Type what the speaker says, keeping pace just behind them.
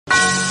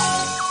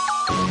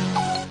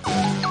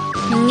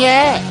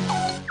Yeah.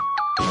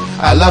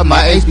 I love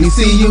my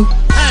HBCU.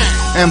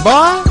 And boy,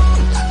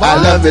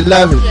 I love it,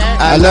 love it.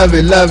 I love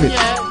it, love it.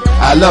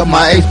 I love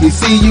my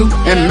HBCU.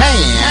 And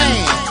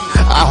man,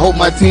 I hope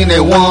my team they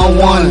won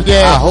one.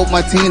 I hope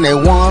my team they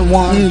won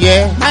one.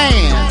 Yeah,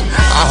 man.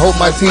 I hope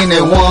my team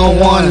they won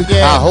one.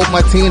 I hope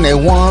my team they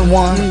won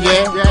one.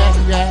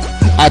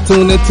 I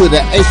tune into the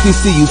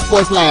HBCU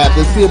Sports Lab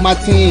to see if my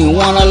team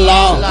won or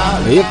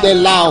lost. If they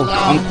lost,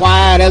 I'm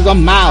quiet as a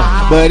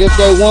mouse. But if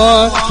they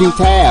won, keep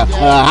tab.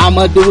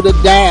 I'ma do the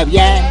dab,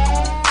 yeah.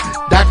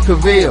 Dr.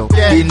 Ville,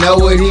 he know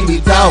what he be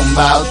talking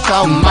about.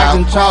 Mike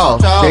and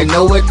Charles, they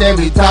know what they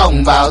be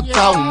talking about.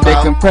 They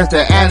compress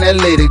the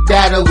analytic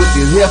data with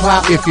the hip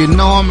hop. If you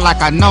know them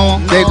like I know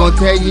them, they gon'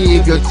 tell you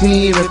if your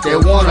team, if they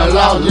won or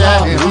lost,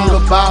 and who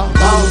the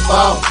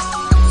ball.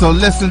 So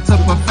listen to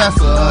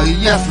Professor,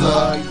 yes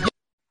sir.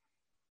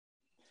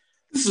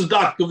 This is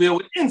Dr. Ville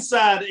with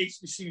Inside the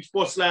HBCU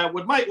Sports Lab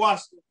with Mike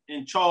Washington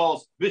and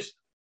Charles Bishop.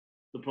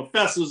 The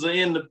professors are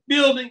in the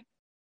building.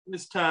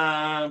 It's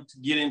time to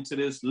get into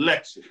this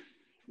lecture.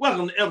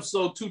 Welcome to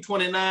episode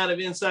 229 of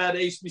Inside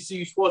the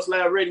HBCU Sports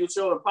Lab radio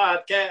show and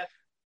podcast.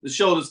 The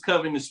show that's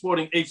covering the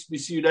sporting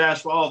HBCU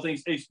dash for all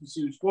things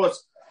HBCU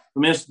sports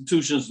from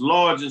institutions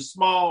large and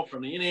small,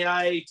 from the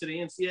NAIA to the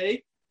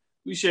NCAA.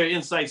 We share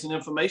insights and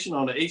information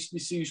on the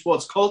HBCU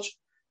sports culture,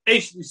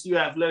 HBCU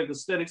athletic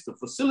aesthetics to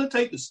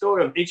facilitate the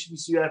story of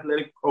HBCU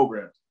athletic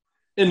programs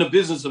in the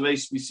business of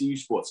HBCU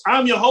sports.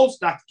 I'm your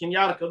host, Dr.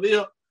 Kenyatta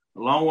Cavill,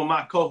 along with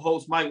my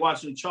co-host, Mike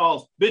Washington,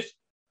 Charles Bishop.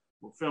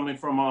 We're filming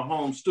from our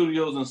home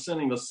studios and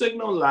sending a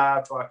signal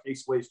live to our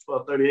Case Waves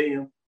 12:30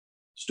 a.m.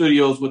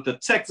 studios with the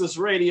Texas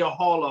Radio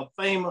Hall of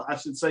Famer, I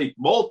should say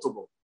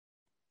multiple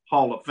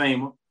Hall of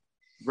Famer,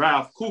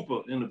 Ralph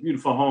Cooper, in the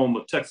beautiful home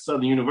of Texas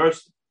Southern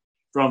University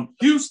from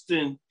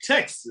Houston,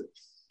 Texas.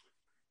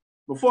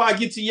 Before I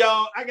get to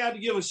y'all, I got to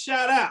give a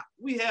shout out.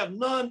 We have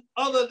none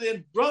other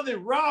than Brother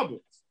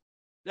Roberts.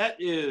 That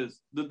is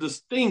the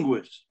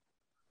distinguished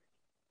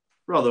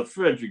Brother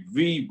Frederick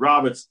V.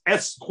 Roberts,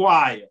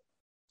 Esquire,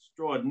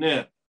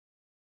 extraordinaire.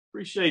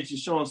 Appreciate you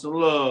showing some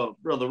love,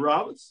 Brother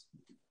Roberts.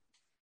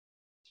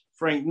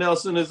 Frank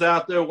Nelson is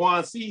out there.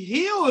 Juan C.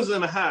 Hill is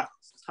in the house.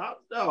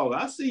 Top dog.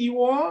 I see you,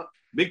 Juan.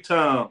 Big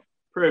time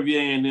Prairie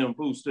A&M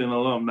booster and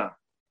alumni.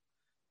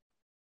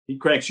 He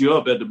cracks you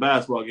up at the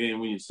basketball game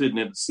when you're sitting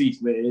at the seats,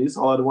 man. It's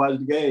hard to watch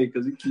the game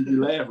because he keeps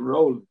you laughing,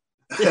 rolling.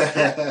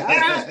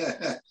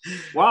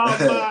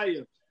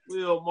 Wildfire.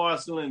 Will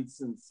Marshall and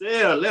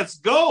Sincere, let's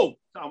go.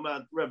 Talking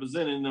about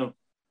representing the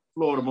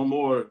Florida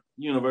Memorial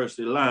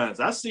University Lions.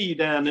 I see you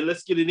down there.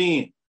 Let's get it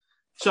in.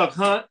 Chuck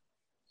Hunt,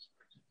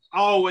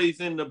 always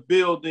in the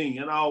building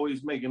and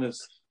always making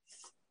us.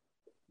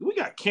 We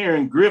got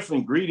Karen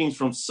Griffin, greetings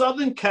from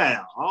Southern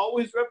Cal,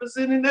 always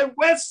representing that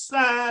west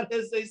side,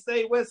 as they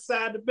say, west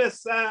side, the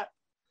best side.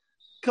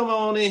 Come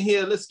on in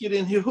here. Let's get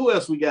in here. Who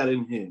else we got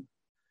in here?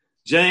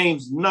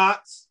 James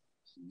Knox.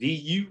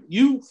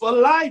 VUU for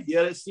life.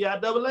 Yeah, that's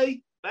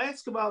CIAA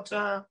basketball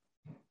time.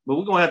 But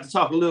we're going to have to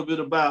talk a little bit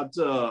about,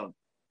 I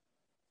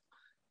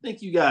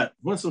think you got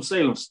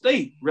Winston-Salem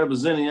State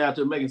representing out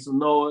there making some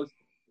noise.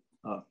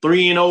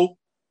 3-0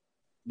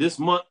 this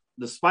month,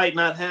 despite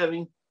not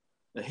having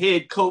the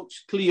head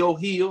coach, Cleo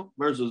Hill,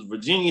 versus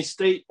Virginia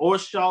State or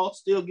Shaw,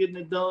 still getting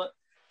it done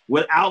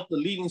without the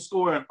leading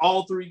scorer in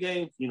all three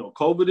games. You know,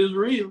 COVID is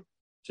real.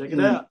 Check it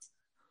out.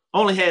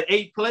 Only had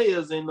 8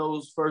 players in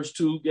those first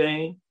 2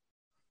 games.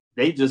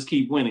 They just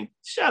keep winning.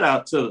 Shout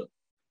out to the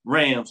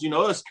Rams. You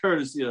know, it's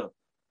courtesy of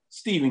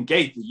Stephen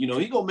Gaither. You know,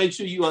 he's going to make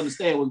sure you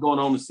understand what's going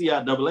on in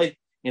CIAA.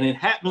 And it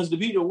happens to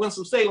be that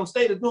Winston-Salem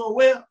State is doing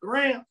well, the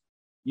Rams.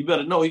 You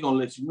better know he's going to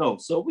let you know.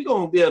 So we're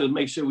going to be able to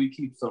make sure we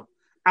keep some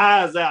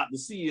eyes out to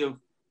see if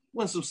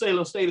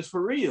Winston-Salem State is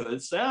for real.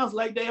 It sounds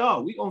like they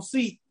are. We're going to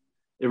see.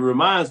 It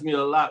reminds me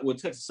a lot what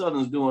Texas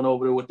Southern's doing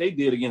over there, what they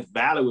did against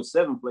Valley with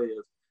 7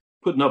 players.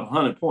 Putting up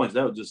 100 points.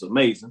 That was just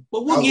amazing.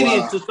 But we'll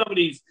get into some of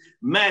these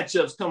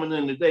matchups coming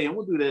in today, and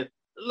we'll do that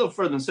a little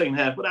further in the second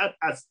half. But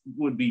I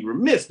would be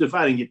remiss if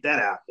I didn't get that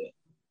out there.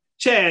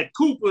 Chad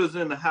Cooper is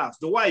in the house.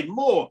 Dwight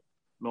Moore,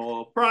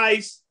 Noah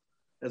Price.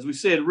 As we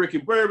said, Ricky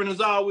Bourbon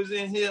is always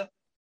in here.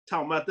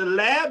 Talking about the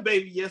lab,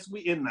 baby. Yes, we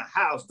in the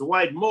house.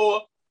 Dwight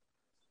Moore.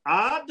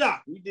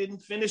 Doc, we didn't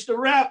finish the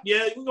wrap.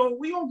 Yeah, we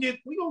gonna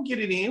get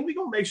it in. We're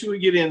gonna make sure we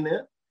get in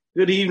there.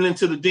 Good evening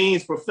to the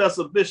deans,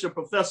 Professor Bishop,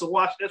 Professor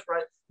Wash. That's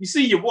right. You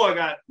see your boy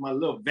got my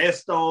little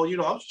vest on. You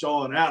know, I'm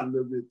showing out a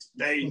little bit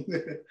today.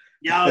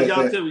 Y'all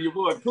tell me your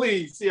boy,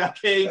 please. See, I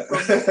came from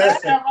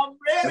the I'm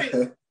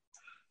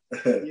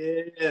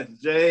ready. Yes,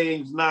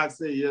 James Knox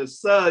said, yes,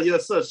 sir.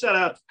 Yes, sir. Shout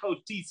out to Coach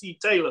T.C.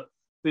 Taylor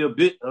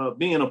for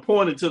being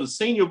appointed to the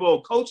Senior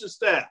Bowl coaching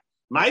staff.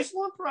 Nice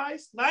one,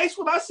 Price. Nice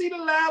one. I see the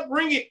lab.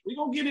 Bring it. We're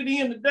going to get it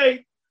in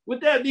today. With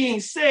that being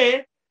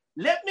said,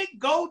 let me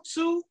go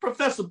to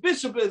Professor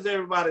Bishop, as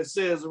everybody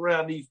says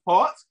around these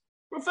parts.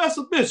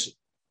 Professor Bishop,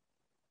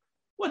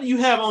 what do you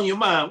have on your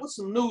mind? What's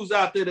some news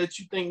out there that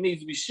you think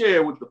needs to be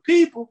shared with the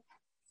people?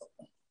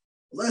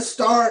 Let's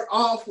start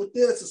off with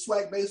this. The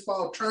SWAC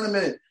baseball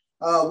tournament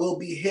will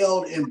be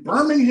held in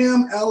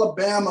Birmingham,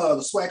 Alabama.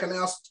 The SWAC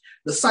announced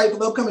the site for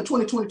the upcoming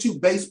 2022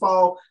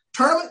 baseball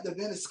tournament. The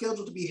event is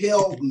scheduled to be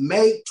held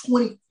May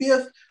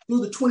 25th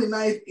through the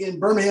 29th in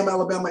Birmingham,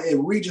 Alabama at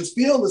Regents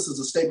Field. This is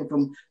a statement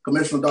from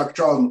Commissioner Dr.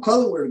 Charles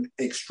McClellan. We're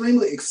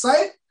extremely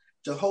excited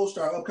to host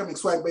our upcoming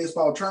SWAC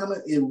baseball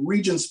tournament in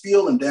Regents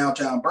Field in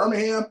downtown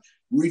Birmingham.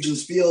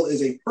 Regents Field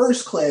is a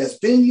first-class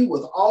venue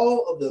with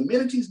all of the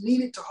amenities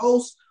needed to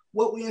host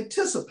what we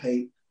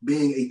anticipate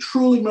being a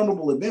truly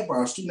memorable event for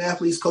our student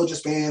athletes, coaches,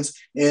 fans,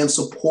 and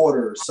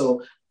supporters.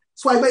 So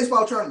SWAC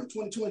baseball tournament,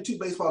 2022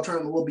 baseball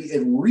tournament will be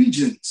at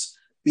Regents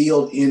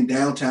Field in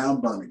downtown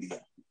Birmingham.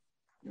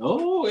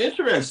 Oh,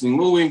 interesting.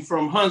 Moving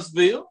from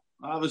Huntsville,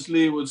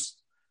 obviously it was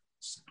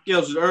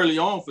scheduled early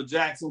on for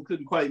Jackson,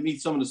 couldn't quite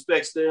meet some of the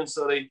specs there, and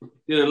so they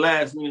did a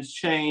last-minute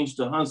change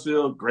to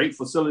Huntsville. Great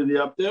facility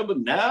up there, but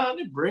now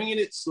they're bringing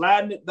it,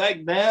 sliding it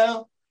back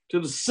down to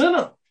the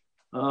center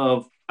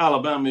of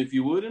Alabama, if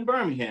you would, in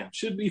Birmingham.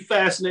 Should be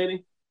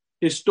fascinating,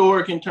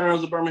 historic in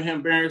terms of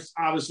Birmingham Barons.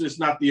 Obviously, it's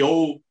not the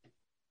old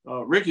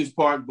Ricky's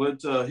Park,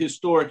 but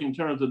historic in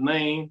terms of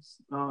names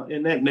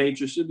in that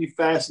nature. Should be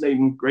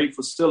fascinating. Great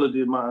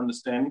facility, in my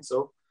understanding.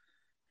 So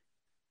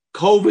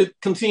COVID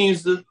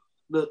continues to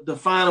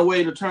find a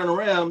way to turn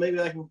around.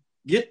 Maybe I can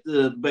get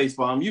the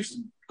baseball. I'm used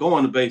to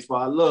going to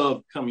baseball. I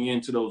love coming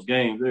into those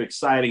games. They're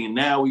exciting. And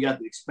now we got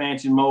the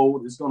expansion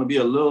mode. It's going to be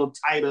a little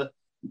tighter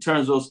in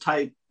terms of those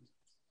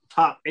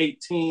top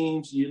 8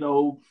 teams. You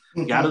know,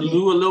 got to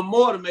do a little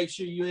more to make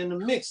sure you're in the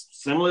mix.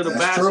 Similar to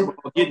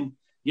basketball. Getting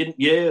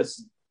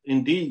yes,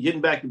 indeed,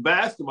 getting back to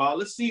basketball.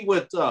 Let's see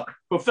what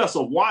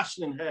Professor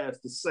Washington has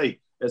to say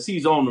as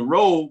he's on the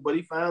road, but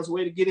he finds a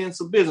way to get in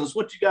some business.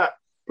 What you got,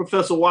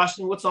 Professor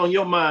Washington? What's on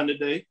your mind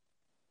today?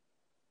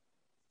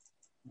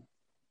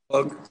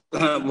 Well,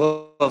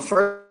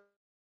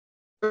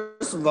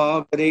 first of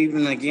all, good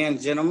evening again,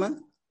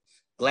 gentlemen.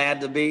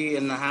 Glad to be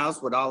in the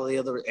house with all the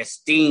other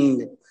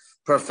esteemed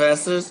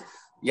professors.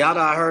 Yada,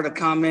 I heard a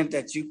comment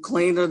that you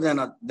cleaner than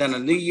a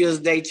New Year's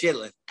Day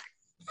chitlin.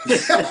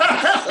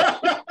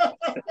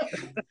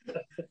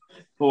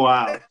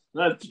 Wow,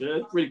 that's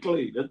pretty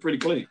clean. That's pretty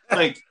clean.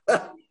 Thank you.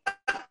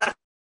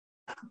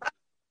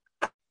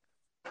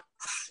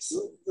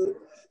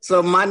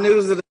 So my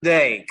news of the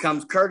day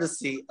comes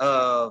courtesy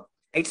of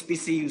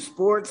HBCU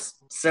Sports,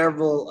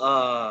 several,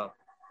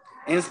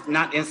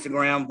 not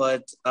Instagram,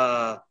 but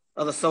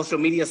other social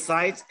media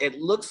sites. It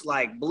looks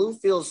like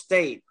Bluefield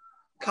State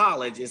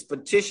College is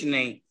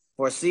petitioning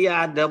for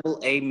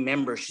CIAA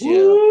membership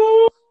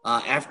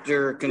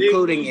after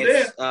concluding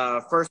its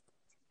first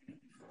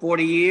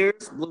 40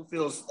 years.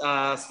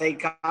 Bluefield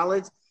State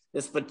College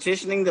is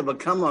petitioning to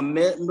become a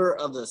member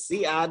of the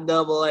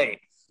CIAA.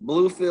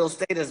 Bluefield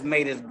State has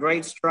made its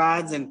great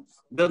strides in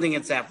building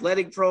its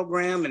athletic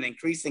program and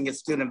increasing its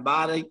student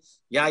body.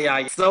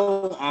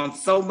 So on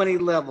so many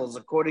levels,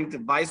 according to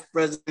Vice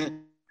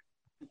President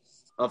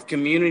of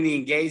Community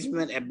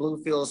Engagement at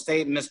Bluefield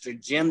State, Mr.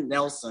 Jim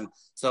Nelson.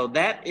 So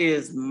that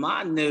is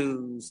my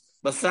news,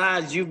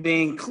 besides you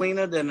being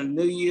cleaner than a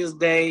New Year's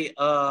Day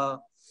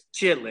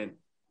chitlin.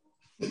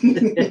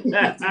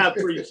 I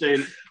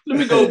appreciate it. Let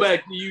me go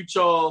back to you,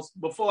 Charles.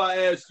 Before I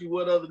ask you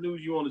what other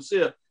news you want to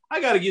share, I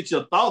got to get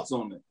your thoughts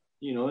on it,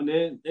 you know, and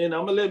I'm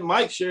going to let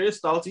Mike share his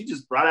thoughts. He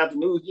just brought out the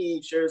news. He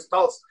ain't share his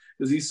thoughts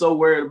because he's so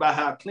worried about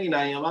how clean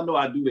I am. I know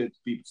I do that to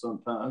people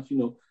sometimes, you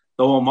know,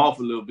 throw them off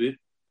a little bit.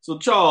 So,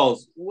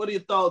 Charles, what are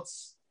your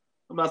thoughts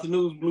about the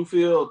news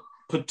Bluefield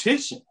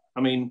petition? I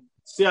mean,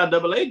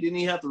 CIAA didn't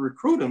even have to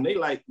recruit him. They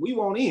like, we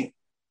want in.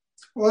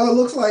 Well, it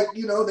looks like,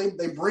 you know,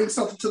 they bring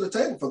something to the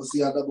table for the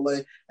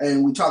CIAA,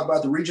 and we talk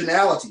about the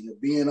regionality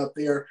of being up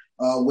there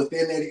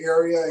within that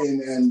area,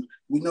 and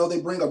we know they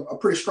bring a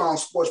pretty strong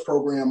sports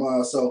program.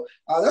 So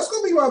that's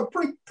going to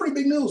be pretty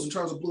big news in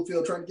terms of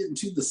Bluefield trying to get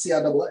into the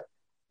CIAA.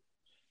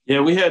 Yeah,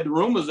 we had the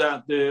rumors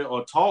out there,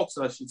 or talks,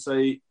 I should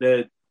say,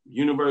 that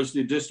University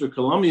of District of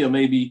Columbia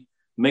may be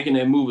making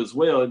that move as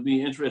well. It'd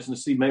be interesting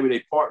to see maybe they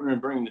partner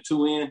and bring the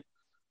two in.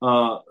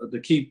 To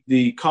keep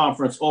the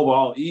conference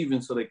overall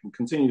even so they can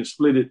continue to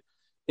split it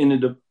into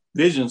the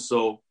divisions.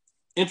 So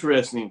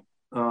interesting.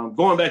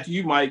 Going back to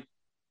you, Mike,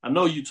 I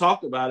know you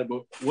talked about it,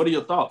 but what are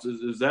your thoughts?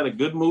 Is that a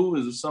good move?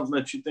 Is it something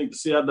that you think the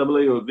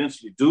CIAA will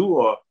eventually do,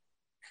 or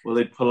will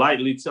they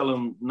politely tell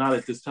them not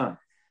at this time?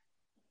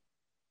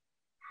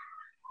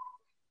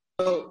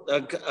 So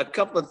a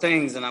couple of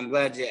things, and I'm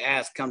glad you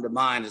asked, come to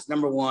mind is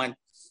number one,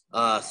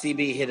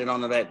 CB hit it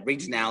on that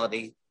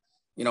regionality.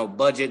 You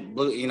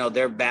know,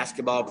 their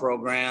basketball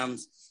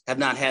programs have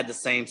not had the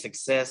same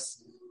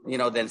success, you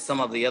know, than some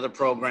of the other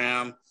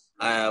program.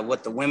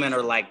 What the women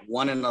are like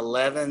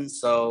 1-11.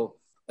 So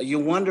you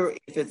wonder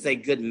if it's a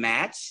good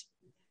match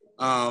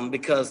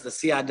because the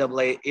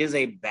CIAA is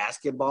a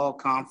basketball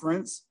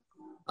conference.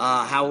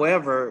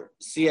 However,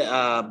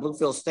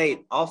 Bluefield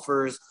State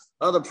offers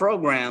other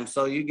programs.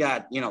 So you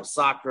got, you know,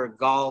 soccer,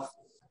 golf,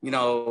 you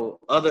know,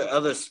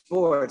 other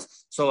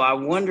sports. So I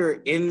wonder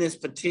in this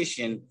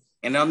petition,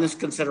 and on this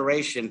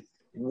consideration,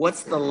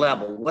 what's the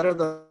level? What are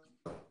the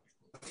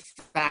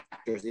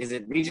factors? Is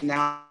it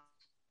regionality?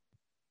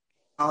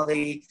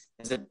 personality?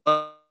 Is it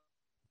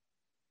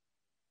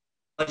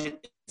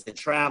budget? Is it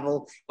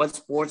travel? What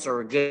sports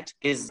are good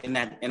is in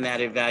that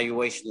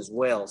evaluation as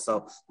well.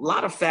 So a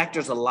lot of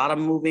factors, a lot of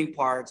moving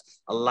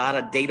parts, a lot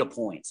of data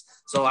points.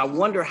 So I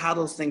wonder how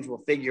those things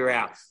will figure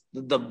out.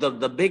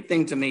 The big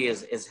thing to me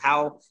is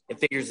how it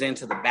figures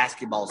into the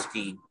basketball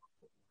scheme.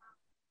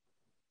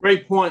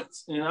 Great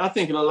points. And I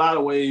think in a lot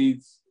of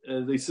ways,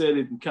 as they said,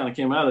 it kind of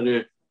came out of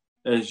there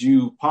as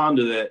you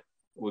ponder that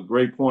with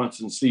great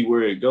points and see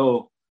where it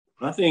goes.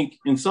 I think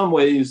in some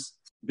ways,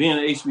 being an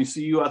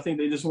HBCU, I think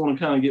they just want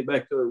to kind of get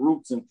back to their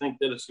roots and think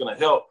that it's going to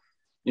help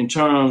in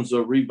terms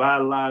of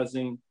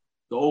revitalizing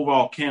the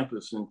overall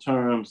campus, in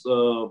terms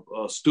of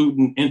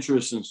student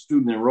interest and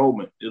student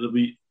enrollment. It'll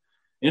be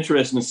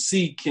interesting to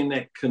see can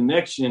that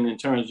connection in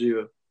terms of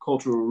your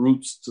cultural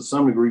roots to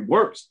some degree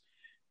works.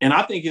 And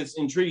I think it's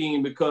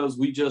intriguing because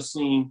we just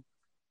seen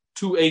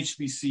 2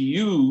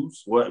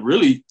 HBCUs, well,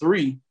 really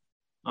 3,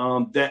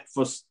 that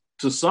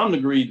to some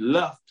degree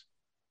left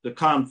the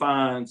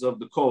confines of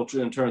the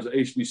culture in terms of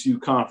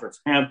HBCU conference.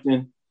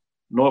 Hampton,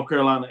 North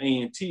Carolina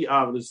A&T,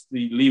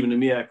 obviously leaving the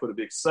MEAC for the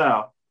Big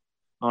South,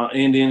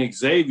 and then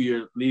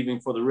Xavier leaving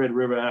for the Red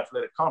River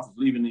Athletic Conference,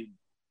 leaving the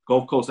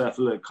Gulf Coast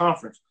Athletic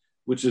Conference,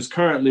 which is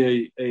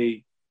currently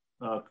a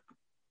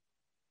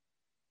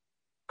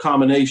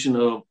combination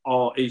of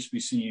all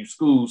HBCU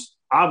schools.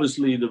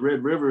 Obviously, the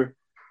Red River,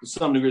 to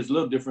some degree, is a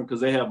little different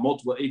because they have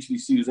multiple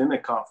HBCUs in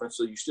that conference,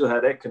 so you still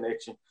have that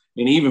connection.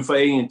 And even for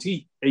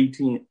A&T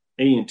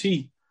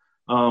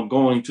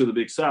going to the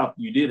Big South,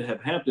 you did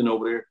have Hampton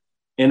over there.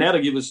 And that'll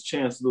give us a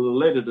chance a little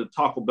later to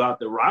talk about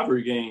the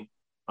rivalry game,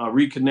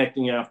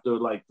 reconnecting after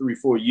like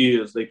 3-4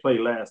 years. They played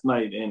last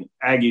night, and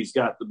Aggies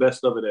got the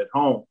best of it at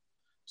home.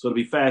 So it'll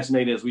be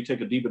fascinating as we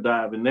take a deeper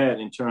dive in that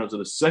in terms of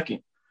the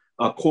second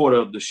quarter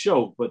of the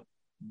show. But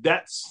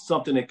that's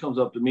something that comes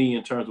up to me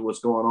in terms of what's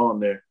going on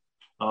there.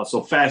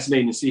 So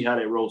fascinating to see how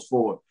that rolls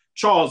forward.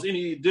 Charles,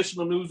 any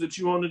additional news that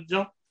you want to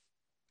jump?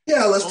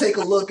 Yeah, let's take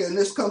a look. And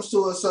this comes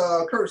to us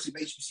courtesy of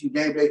HBCU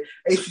Game Day.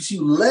 HBCU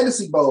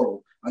Legacy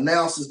Bowl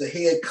announces the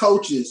head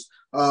coaches.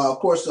 Of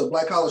course, the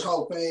Black College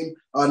Hall of Fame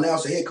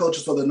announced the head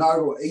coaches for the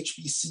inaugural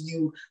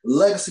HBCU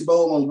Legacy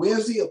Bowl on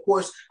Wednesday. Of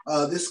course,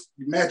 this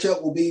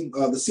matchup will be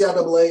the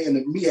CIAA and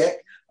the MEAC.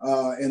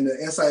 And the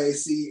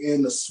SIAC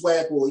and the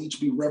SWAC will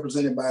each be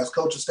represented by its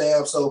coaching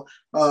staff. So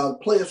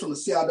players from the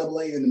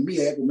CIAA and the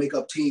MEAC will make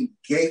up Team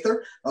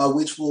Gaither,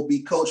 which will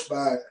be coached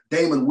by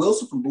Damon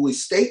Wilson from Bowie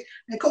State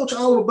and Coach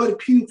Oliver Buddy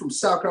Pugh from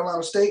South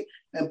Carolina State.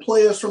 And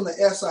players from the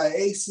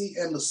SIAC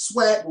and the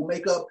SWAC will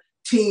make up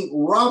Team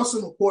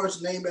Robinson, of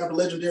course, named after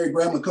legendary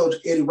Grambling coach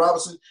Eddie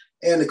Robinson.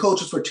 And the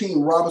coaches for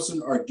Team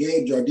Robinson are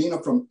Gabe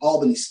Jardina from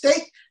Albany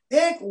State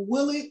and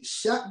Willie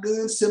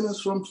Shotgun Simmons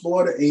from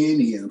Florida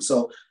A&M.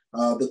 So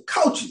the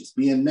coaches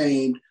being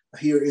named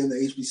here in the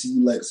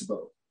HBCU Legacy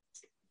Bowl.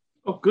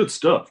 Oh, good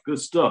stuff. Good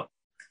stuff.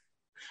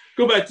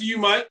 Go back to you,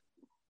 Mike.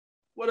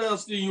 What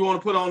else do you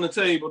want to put on the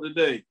table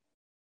today?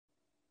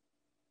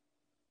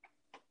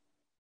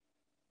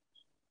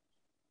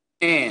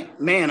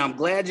 Man, I'm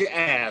glad you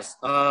asked.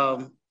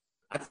 I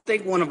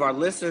think one of our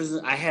listeners,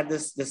 I had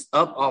this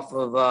up off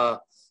of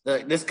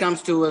this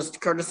comes to us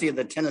courtesy of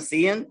the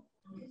Tennessean.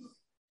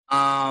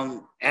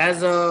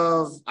 As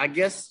of, I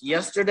guess,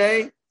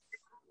 yesterday,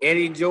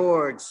 Eddie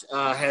George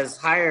has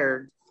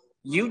hired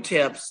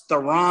UTEP's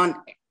Theron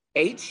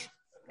H.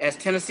 as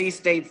Tennessee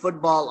State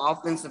football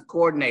offensive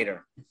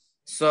coordinator.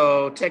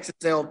 So Texas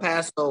El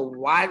Paso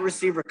wide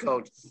receiver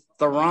coach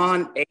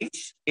Theron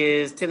H.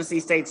 is Tennessee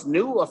State's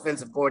new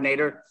offensive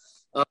coordinator.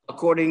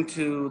 According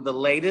to the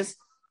latest,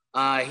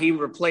 he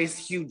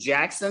replaced Hugh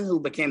Jackson,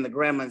 who became the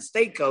Grambling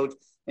State coach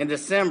in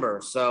December.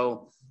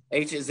 So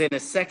H is in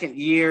his second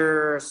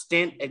year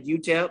stint at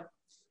UTEP.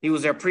 He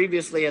was there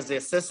previously as the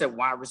assistant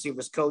wide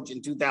receivers coach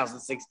in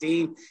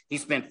 2016. He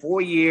spent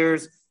 4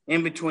 years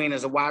in between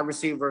as a wide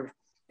receiver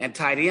and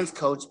tight ends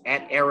coach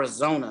at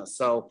Arizona.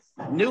 So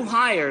new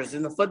hires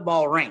in the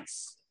football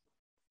ranks.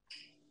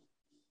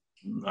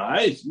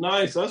 Nice.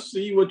 I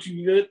see what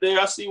you did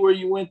there. I see where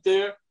you went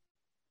there.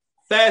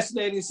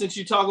 Fascinating since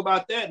you talk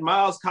about that.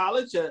 Miles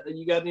College,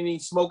 you got any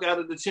smoke out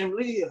of the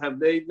chimney? Have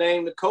they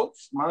named the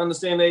coach? My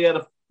understanding they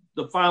had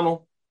the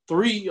final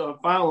 3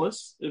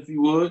 finalists, if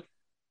you would.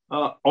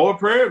 Or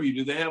Prairie View,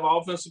 do they have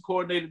offensive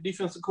coordinator,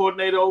 defensive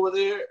coordinator over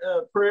there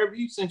at Prairie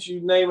View? Since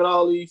you naming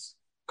all these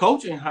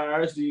coaching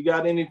hires, do you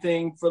got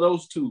anything for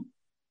those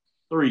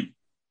 3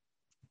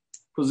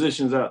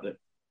 positions out there?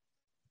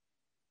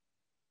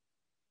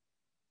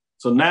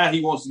 So now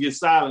he wants to get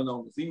silent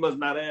on us. He must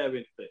not have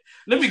anything.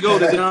 Let me go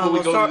to this before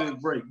we go to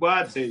this break. Boy,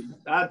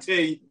 I tell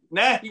you,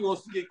 now he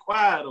wants to get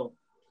quiet on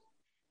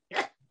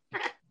us.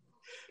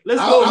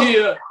 Let's go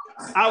here.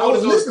 I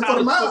want to go to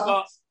college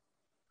football.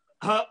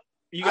 Huh?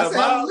 You got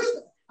Miles?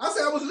 I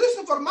said I was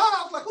listening for the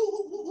Miles. Like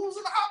who's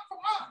in the hop for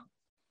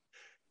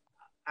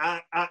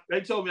Miles?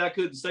 They told me I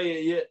couldn't say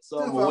it yet,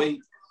 so I'm gonna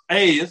wait.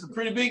 Hey, it's a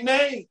pretty big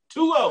name.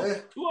 2 of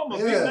them. 2 of them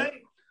are big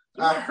name.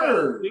 I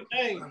heard. Big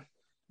name.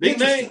 Big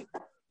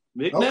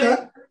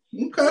name.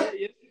 Okay.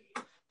 Yeah.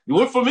 You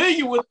were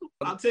familiar with them.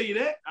 I'll tell you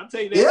that.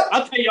 Yeah.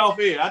 I'll tell you off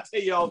air.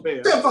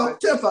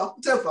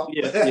 Tenfold.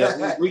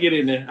 Yeah, we get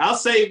in there. I'll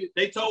save it.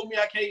 They told me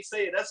I can't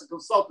say it. That's the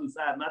consultant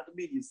side, not the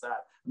media side.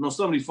 I know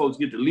some of these folks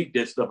get to leak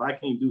that stuff. I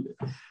can't do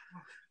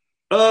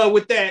that.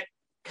 With that,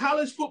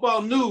 college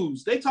football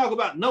news, they talk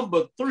about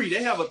number 3.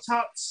 They have a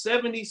top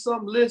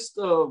 70-some list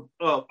of,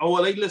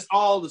 they list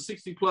all the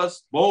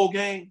 60-plus bowl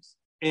games.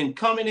 And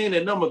coming in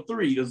at number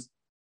 3 is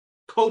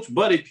Coach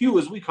Buddy Pugh,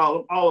 as we call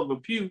him, Oliver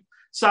Pugh,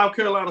 South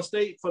Carolina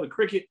State for the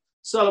Cricket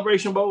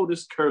Celebration Bowl.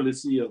 This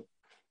courtesy of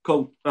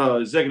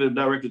Executive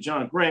Director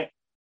John Grant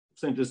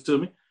sent this to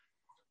me.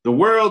 The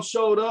world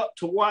showed up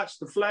to watch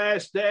the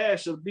flash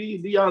dash of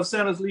Deion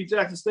Sanders lead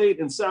Jackson State,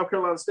 and South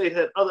Carolina State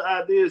had other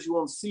ideas. You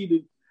want to see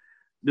the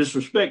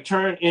disrespect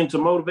turn into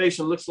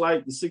motivation. Looks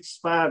like the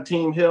 6-5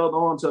 team held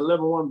on to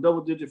 11-1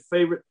 double-digit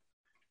favorite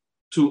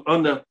to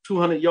under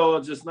 200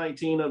 yards, just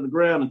 19 of the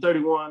ground, and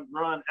 31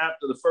 run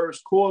after the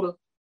first quarter.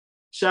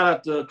 Shout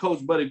out to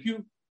Coach Buddy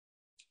Pugh.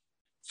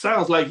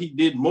 Sounds like he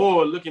did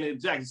more looking at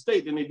Jackson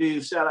State than he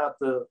did. Shout out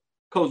to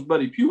Coach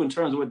Buddy Pugh in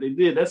terms of what they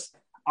did. That's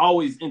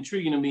always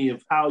intriguing to me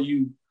of how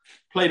you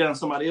play down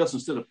somebody else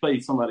instead of play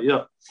somebody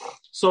up.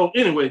 So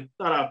anyway,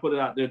 thought I'd put it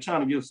out there,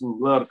 trying to give some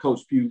love to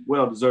Coach Pugh.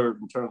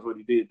 Well-deserved in terms of what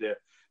he did there.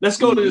 Let's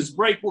go to this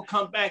break. We'll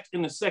come back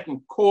in the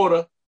second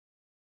quarter.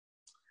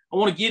 I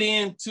want to get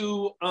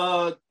into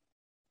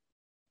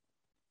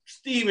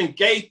Stephen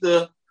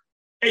Gaither.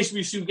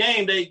 HBCU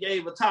game day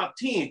gave a top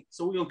 10.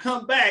 So we're going to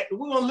come back and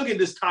we're going to look at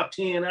this top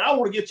 10. And I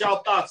want to get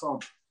y'all thoughts on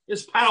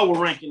this power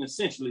ranking,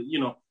 essentially.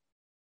 You know,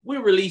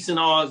 we're releasing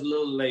ours a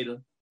little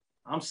later.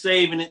 I'm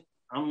saving it.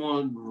 I'm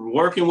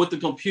working with the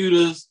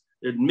computers.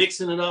 They're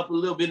mixing it up a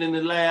little bit in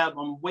the lab.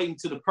 I'm waiting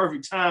to the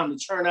perfect time to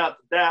churn out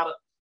the data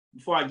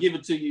before I give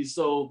it to you.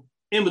 So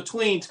in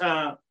between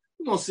time,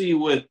 we're going to see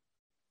what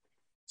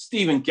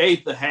Stephen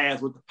Gaither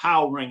has with the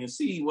power ranking and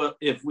see what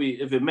if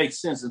it makes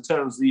sense in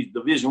terms of these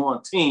Division I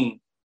teams.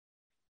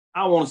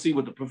 I want to see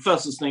what the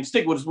professors think.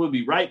 Stick with us. We'll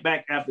be right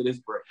back after this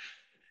break.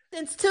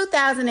 Since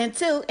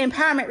 2002,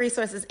 Empowerment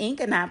Resources, Inc.,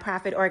 a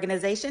nonprofit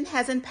organization,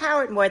 has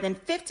empowered more than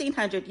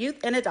 1,500 youth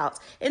and adults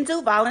in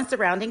Duval and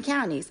surrounding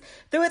counties.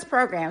 Through its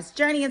programs,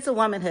 Journey into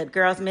Womanhood,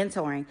 Girls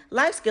Mentoring,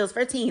 Life Skills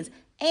for Teens,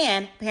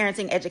 and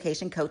parenting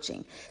education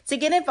coaching. To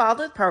get involved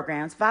with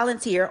programs,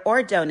 volunteer,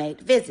 or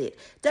donate, visit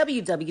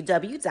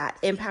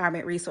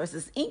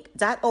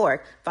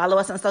www.empowermentresourcesinc.org. Follow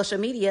us on social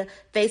media,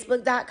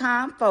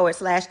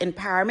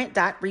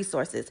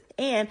 facebook.com/empowerment.resources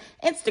and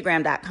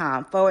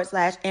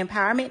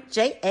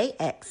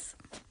instagram.com/empowermentJAX.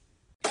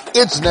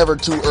 It's never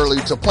too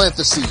early to plant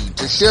the seed,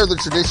 to share the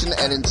tradition,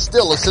 and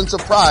instill a sense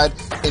of pride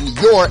in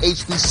your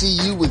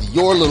HBCU with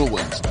your little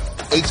ones.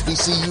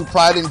 HBCU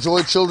Pride and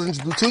Joy Children's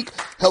Boutique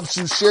helps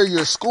you share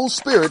your school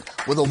spirit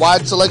with a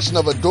wide selection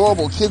of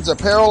adorable kids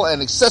apparel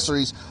and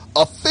accessories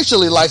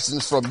officially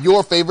licensed from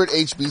your favorite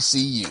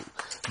HBCU.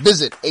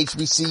 Visit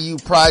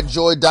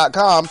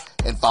hbcupridejoy.com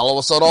and follow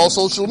us on all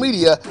social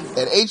media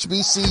at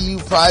HBCU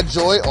Pride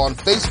Joy on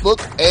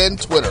Facebook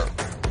and Twitter.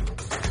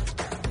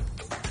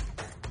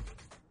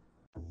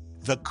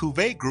 The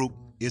Cuvée Group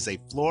is a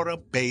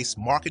Florida-based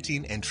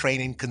marketing and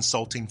training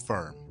consulting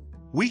firm.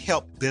 We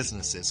help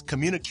businesses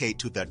communicate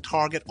to their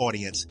target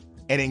audience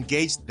and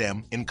engage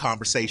them in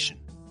conversation.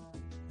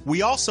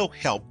 We also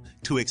help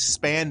to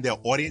expand their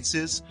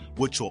audiences,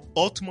 which will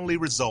ultimately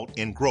result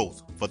in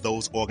growth for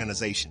those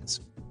organizations.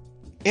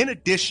 In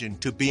addition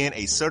to being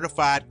a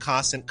certified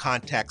constant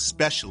contact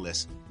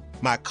specialist,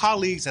 my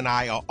colleagues and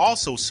I are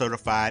also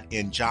certified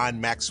in John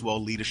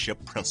Maxwell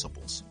Leadership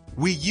Principles.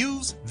 We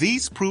use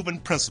these proven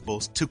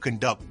principles to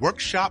conduct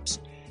workshops,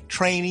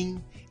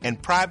 training, and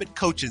private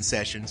coaching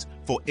sessions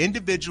for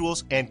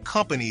individuals and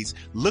companies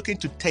looking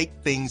to take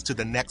things to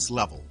the next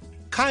level.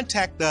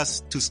 Contact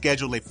us to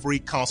schedule a free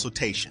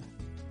consultation.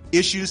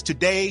 Issues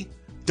today,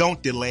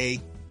 don't delay,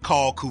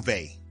 call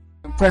Cuvée.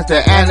 Press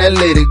the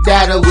analytic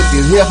data with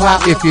your hip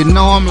hop. If you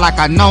know them like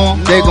I know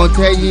them, they gon'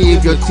 tell you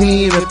if your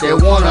team, if they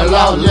want a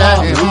law,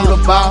 and who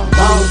the ball.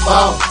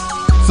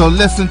 So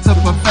listen to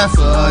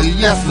Professor,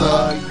 yes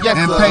sir,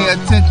 and pay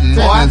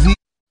attention.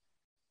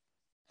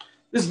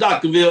 This is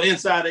Dr. Ville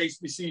inside the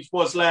HBCU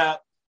Sports Lab.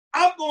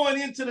 I'm going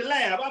into the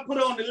lab. I put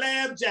on the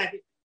lab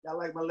jacket. Y'all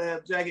like my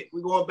lab jacket?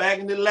 We're going back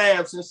in the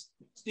lab since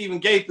Stephen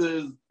Gaither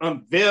is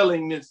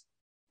unveiling this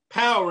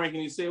power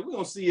ranking. He said, we're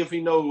going to see if he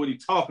knows what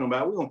he's talking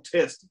about. We're going to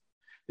test it.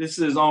 This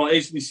is on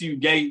HBCU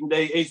Game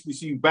Day,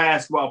 HBCU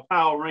basketball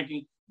power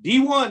ranking.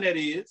 D1, that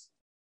is.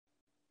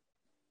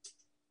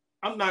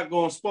 I'm not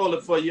going to spoil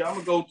it for you. I'm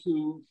going to go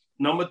to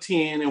number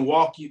 10 and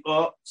walk you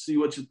up, see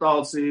what your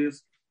thoughts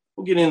is.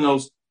 We'll get in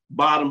those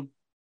bottom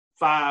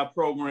 5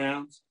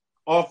 programs.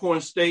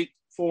 Alcorn State,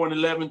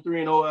 4-11,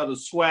 3-0 out of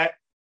SWAC.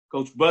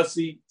 Coach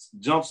Bussey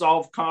jumps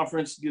off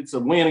conference, gets a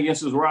win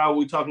against his rival.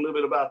 We talked a little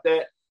bit about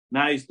that.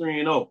 Now he's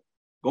 3-0.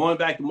 Going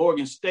back to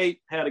Morgan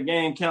State, had a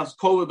game counts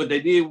COVID, but they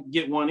did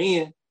get one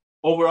in.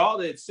 Overall,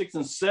 they're at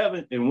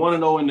 6-7 and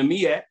 1-0 in the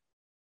MEAC.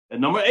 At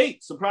number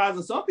 8,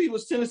 surprising some people,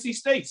 is Tennessee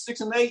State,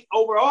 6-8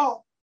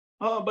 overall.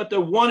 But they're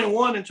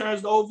 1-1 in terms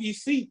of the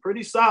OVC,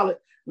 pretty solid.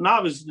 And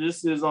obviously,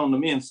 this is on the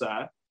men's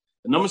side.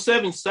 The number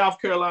 7, South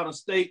Carolina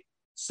State,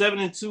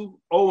 7-2,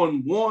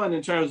 0-1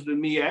 in terms of the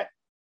MEAC.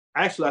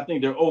 Actually, I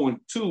think they're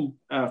 0-2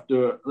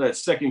 after that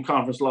second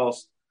conference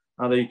loss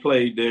they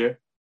played there.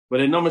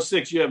 But at number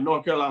 6, you have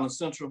North Carolina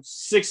Central,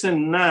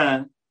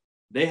 6-9.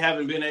 They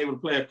haven't been able to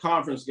play a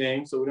conference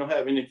game, so we don't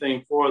have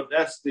anything for it.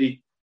 That's the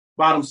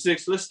bottom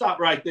 6. Let's stop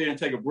right there and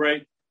take a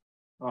break.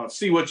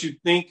 See what you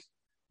think.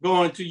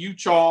 Going to you,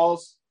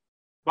 Charles.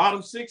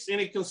 Bottom 6,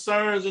 any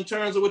concerns in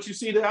terms of what you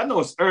see there? I know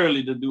it's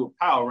early to do a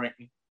power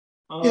ranking.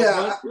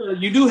 But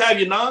you do have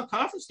your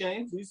non-conference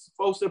games. These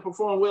folks that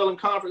perform well in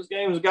conference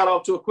games got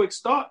off to a quick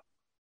start.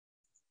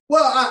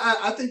 Well,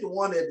 I think the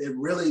one that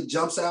really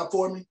jumps out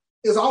for me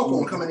is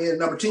Alcorn coming in at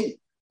number 10.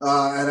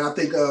 And I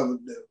think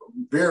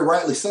very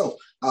rightly so.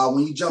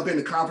 When you jump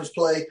into conference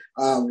play,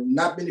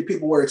 not many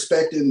people were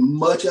expecting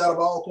much out of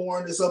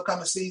Alcorn this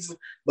upcoming season,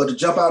 but to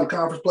jump out in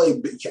conference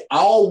play,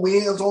 all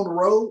wins on the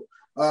road.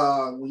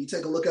 When you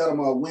take a look at them,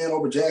 a win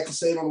over Jackson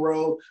State on the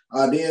road,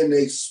 then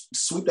they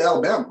sweep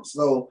Alabama.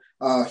 So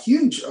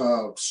huge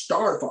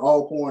start for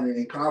Alcorn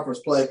in conference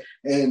play,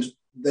 and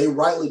they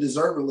rightly,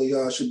 deservedly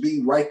should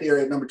be right there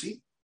at number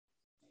 10.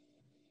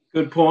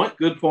 Good point.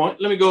 Good point.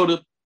 Let me go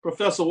to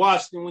Professor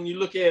Washington. When you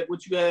look at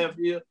what you have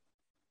here,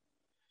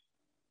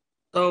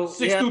 so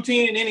 6 through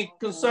 10, any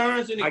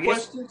concerns, any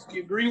questions? Do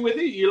you agree with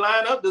it? You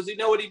line up? Does he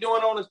know what he's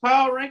doing on his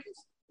power rankings?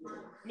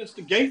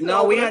 Mr. Gates?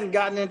 No, we hadn't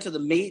gotten into the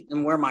meat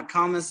and where my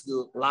comments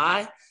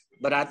lie,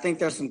 but I think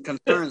there's some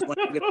concerns when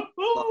you get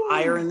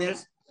higher in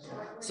this.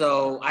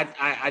 So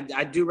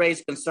I do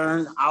raise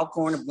concern.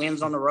 Alcorn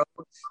wins on the road.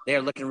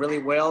 They're looking really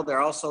well. They're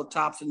also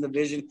tops in the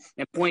division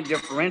and point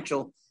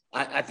differential.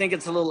 I think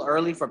it's a little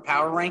early for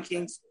power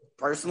rankings,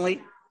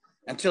 personally,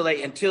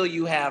 until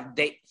you have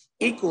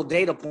equal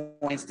data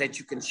points that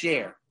you can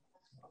share.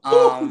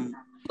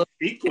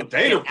 Equal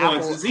data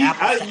points. Hey,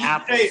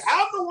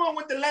 I'm the one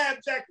with the lab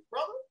jacket,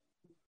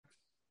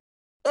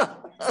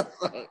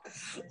 brother.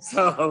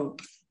 So,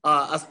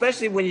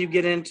 especially when you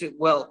get into,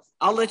 well,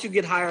 I'll let you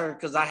get higher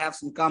because I have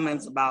some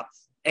comments about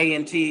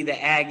A&T, the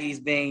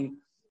Aggies being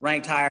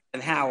ranked higher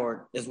than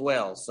Howard as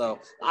well. So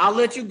I'll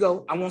let you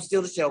go. I won't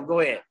steal the show.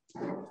 Go ahead.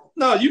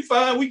 No, you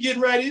fine. We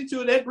getting right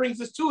into it. That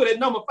brings us to it. At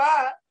number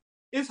 5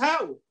 is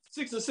Howard,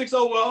 6-6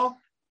 overall.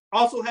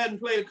 Also hadn't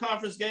played a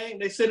conference game.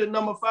 They sit at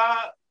number 5.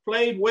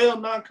 Played well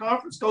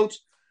non-conference. Coach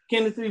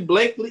Kenneth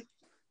Blakeney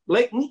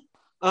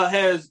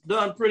has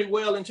done pretty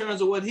well in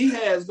terms of what he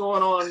has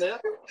going on there.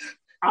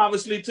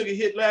 Obviously took a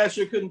hit last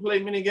year, couldn't play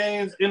many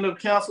games in the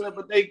counselor,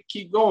 but they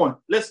keep going.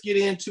 Let's get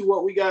into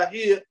what we got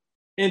here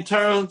in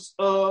terms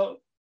of,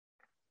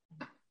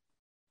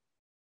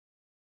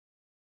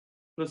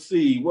 let's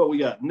see what we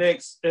got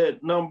next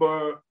at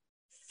number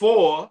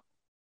 4.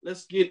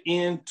 Let's get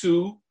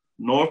into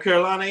North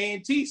Carolina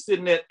A&T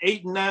sitting at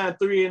 8-9,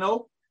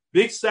 3-0.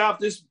 Big South,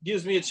 this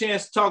gives me a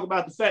chance to talk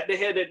about the fact they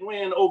had that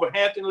win over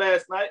Hampton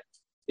last night.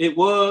 It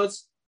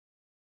was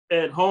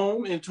at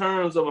home in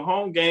terms of a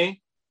home game.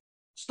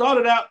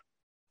 Started out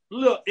a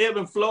little ebb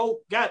and flow,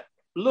 got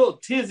a little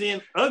tizzy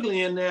and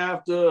ugly in there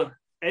after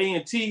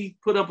A&T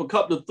put up a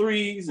couple of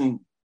threes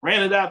and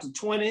ran it out to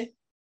 20.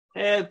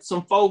 Had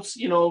some folks,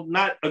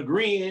 not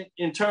agreeing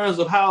in terms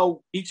of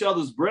how each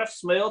other's breath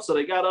smelled, so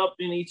they got up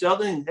in each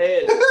other and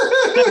had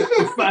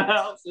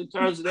fouls in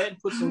terms of that and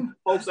put some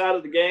folks out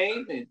of the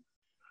game. And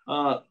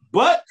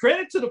but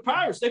credit to the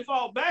Pirates, they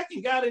fought back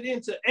and got it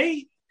into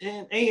 8,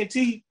 and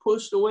A&T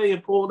pushed away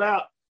and pulled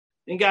out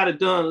and got it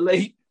done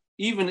late.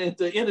 Even at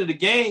the end of the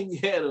game, you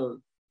had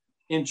an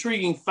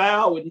intriguing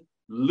foul with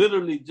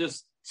literally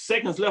just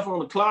seconds left on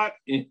the clock,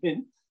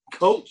 and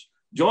Coach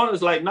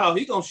Joyner's like, no,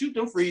 he's going to shoot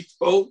them free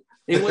throws.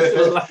 He went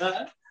to the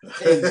line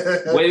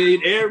and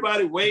waited.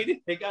 Everybody waited.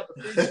 They got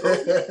the free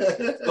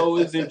throw. So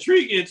it's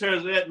intriguing in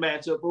terms of that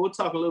matchup, but we'll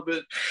talk a little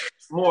bit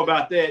more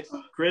about that.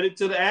 Credit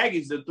to the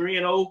Aggies, the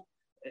 3-0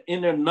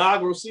 in their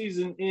inaugural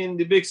season in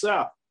the Big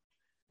South.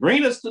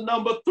 Bring us to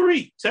number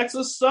 3,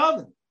 Texas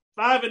Southern,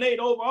 5-8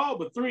 overall,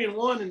 but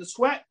 3-1 in the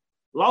SWAC.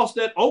 Lost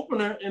that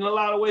opener in a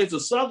lot of ways to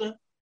Southern.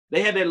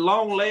 They had that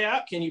long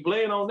layout. Can you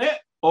blame on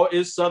that? Or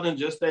is Southern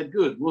just that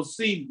good? We'll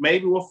see.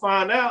 Maybe we'll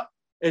find out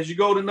as you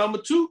go to number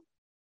 2.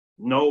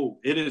 No,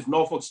 it is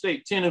Norfolk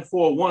State, 10-4,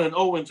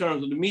 1-0 in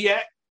terms of the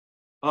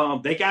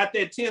MEAC. They got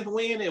that 10th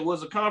win. It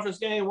was a conference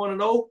game,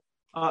 1-0.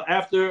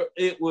 After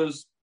it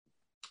was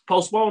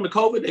postponed to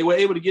COVID, they were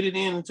able to get it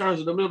in terms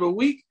of the middle of the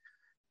week.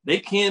 They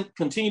can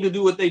continue to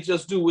do what they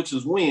just do, which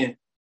is win.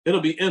 It'll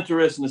be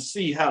interesting to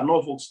see how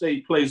Norfolk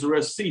State plays the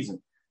rest of the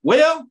season.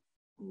 Well,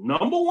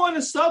 number 1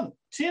 is Southern,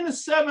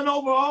 10-7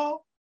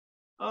 overall.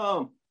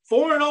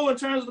 4-0 in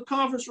terms of the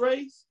conference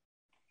race,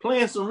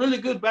 playing some really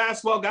good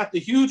basketball, got the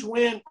huge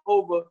win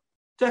over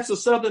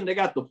Texas Southern. They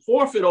got the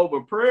forfeit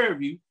over Prairie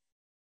View,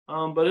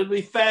 but it'll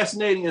be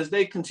fascinating as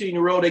they continue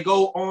to roll. They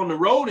go on the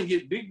road and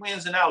get big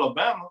wins in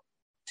Alabama,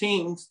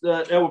 teams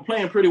that were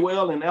playing pretty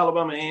well, and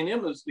Alabama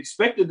A&M is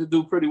expected to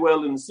do pretty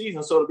well in the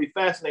season, so it'll be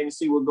fascinating to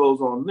see what goes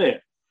on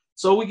there.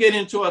 So we get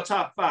into our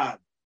top 5.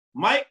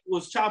 Mike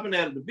was chopping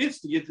at the bits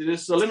to get to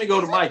this, so let me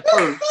go to Mike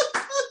first.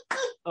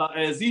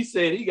 as he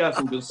said, he got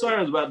some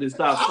concerns about this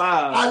top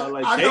five.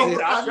 I know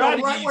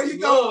right where you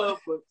going.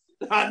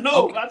 I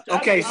know.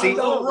 Okay, see,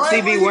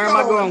 right CB, where am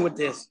I going with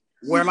this?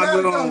 Where am I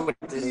going with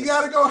this? You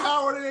got to go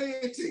Howard and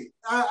A&T.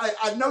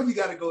 I know you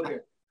got to go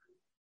there.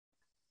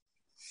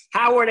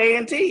 Howard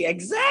A&T,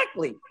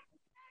 exactly.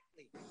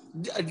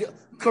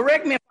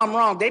 Correct me if I'm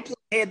wrong. They played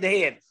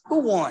head-to-head. Who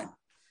won?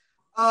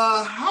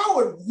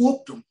 Howard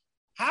whooped them.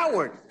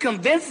 Howard,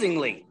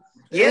 convincingly.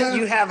 Yes,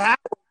 you have Howard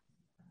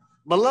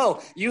below.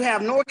 You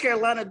have North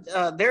Carolina.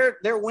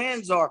 Their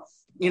wins are,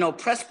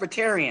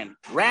 Presbyterian,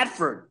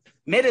 Radford,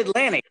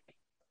 Mid-Atlantic.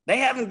 They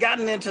haven't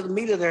gotten into the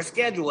meat of their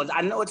schedule.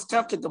 I know it's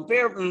tough to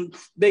compare from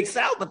Big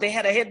South, but they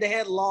had a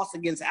head-to-head loss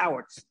against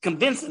Howard.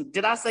 Convincing.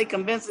 Did I say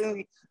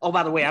convincingly? Oh,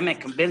 by the way, I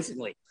meant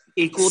convincingly.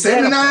 Equal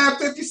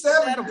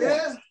 79-57.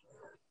 Yeah.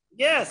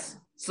 Yes.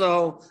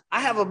 So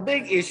I have a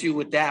big issue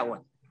with that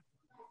one.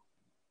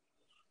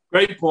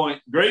 Great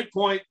point.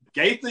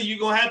 Gaither, you're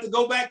going to have to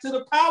go back to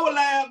the Power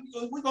Lab.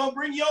 We're going to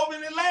bring you over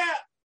in the lab.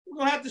 We're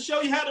going to have to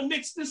show you how to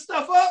mix this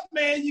stuff up,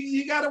 man.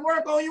 You got to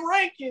work on your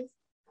rankings.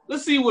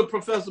 Let's see what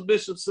Professor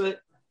Bishop said.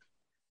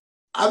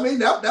 I mean,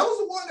 that was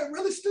the one that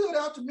really stood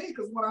out to me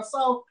because when I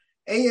saw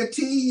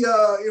A&T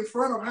in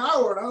front of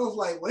Howard, I was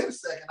like, wait a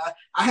second.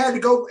 I had to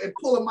go and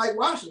pull a Mike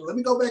Washington. Let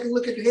me go back and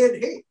look at the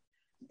head-to-head.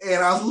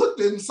 And I looked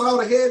and saw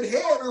the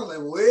head-to-head. I was like,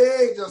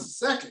 wait just a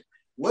second.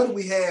 What do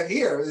we have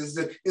here? Is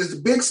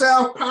the Big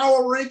South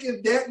power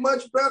ranking that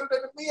much better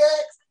than the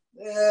MEACs?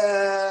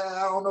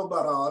 I don't know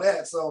about all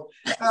that. So,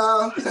 so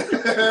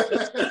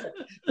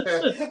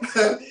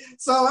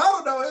I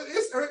don't know.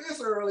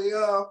 It's early.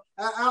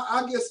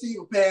 I'll give Steve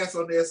a pass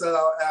on this.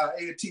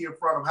 A&T in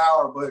front of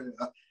Howard, but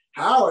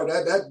Howard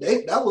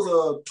that was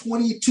a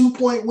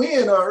 22-point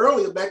win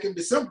earlier back in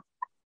December.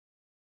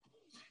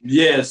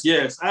 Yes.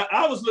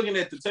 I was looking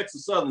at the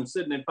Texas Southern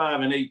sitting at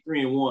 5-8,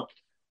 3-1.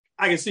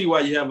 I can see why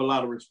you have a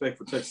lot of respect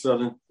for Texas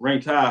Southern,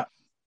 ranked high.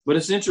 But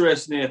it's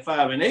interesting at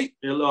 5-8,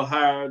 they're a little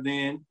higher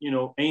than,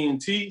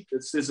 A&T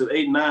that sits at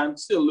 8-9,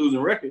 still losing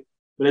record.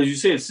 But as you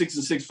said,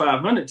 6-6,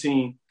 500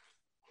 team,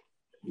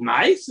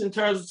 nice in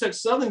terms of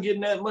Texas Southern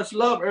getting that much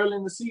love early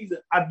in the season.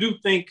 I do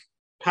think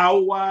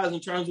power-wise, in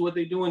terms of what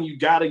they're doing, you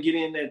got to get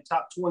in that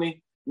top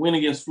 20 win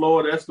against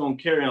Florida. That's going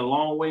to carry a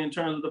long way in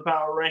terms of the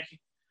power ranking.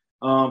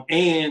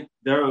 And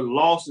their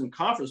loss in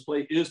conference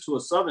play is to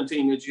a Southern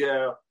team that you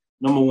have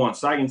number one.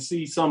 So I can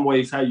see some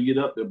ways how you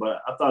get up there, but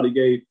I thought he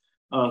gave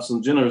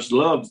some generous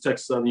love to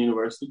Texas Southern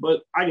University,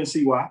 but I can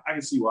see why. I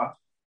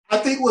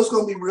think what's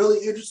going to be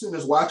really interesting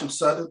is watching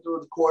Southern through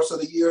the course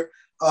of the year.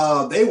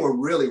 They were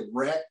really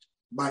wrecked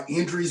by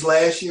injuries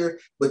last year,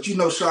 but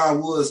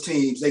Sean Wood's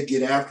teams, they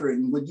get after it.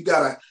 And when you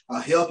got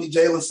a healthy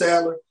Jalen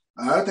Sadler,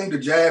 I think the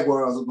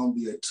Jaguars are going to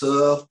be a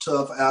tough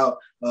out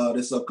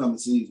this upcoming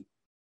season.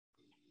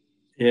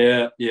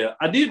 Yeah.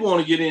 I did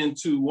want to get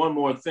into one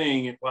more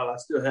thing while I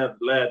still have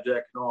the lab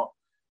jacket on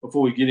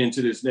before we get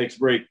into this next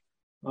break.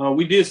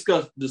 We did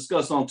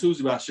discuss on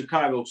Tuesday about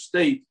Chicago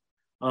State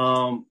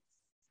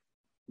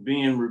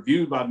being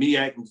reviewed by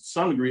MEAC and to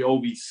some degree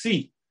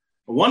OVC.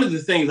 One of the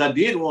things I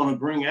did want to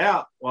bring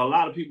out, while a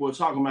lot of people are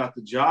talking about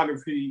the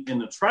geography and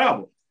the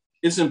travel,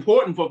 it's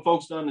important for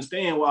folks to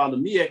understand while the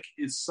MEAC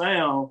is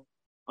sound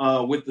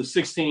with the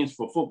 16s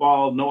for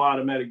football, no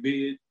automatic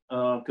bid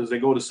because they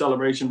go to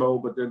Celebration Bowl,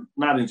 but they're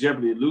not in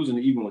jeopardy of losing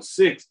it even with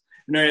 6.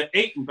 And they're at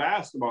 8 in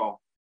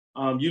basketball.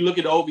 You look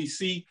at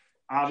OVC,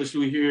 obviously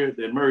we hear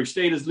that Murray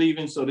State is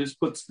leaving, so this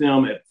puts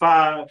them at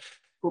 5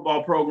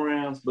 football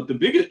programs. But the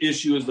bigger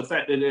issue is the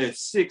fact that they're at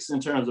 6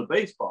 in terms of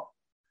baseball.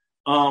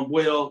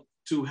 Well,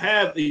 to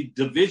have the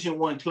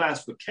Division I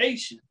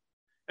classification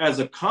as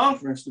a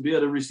conference to be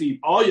able to receive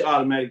all your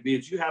automatic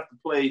bids, you have to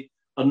play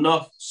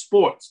enough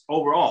sports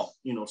overall,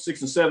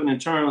 6 and 7 in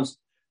terms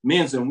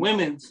men's and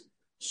women's.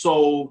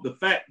 So the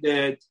fact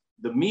that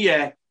the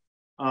MEAC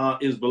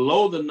is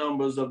below the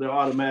numbers of their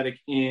automatic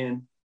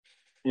in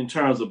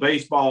terms of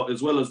baseball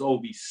as well as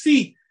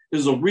OVC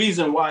is a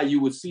reason why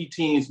you would see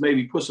teams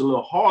maybe push a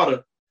little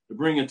harder to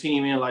bring a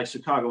team in like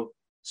Chicago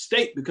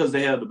State because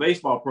they have the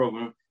baseball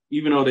program,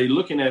 even though they're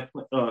looking at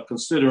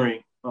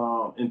considering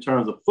in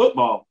terms of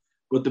football.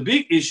 But the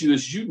big issue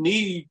is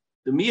the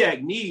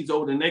MEAC needs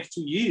over the next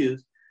 2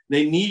 years,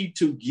 they need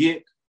to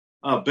get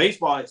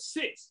baseball at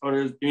 6 or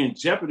they're in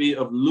jeopardy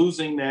of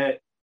losing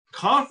that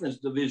conference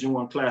Division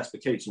I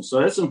classification. So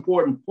that's an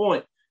important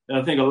point that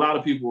I think a lot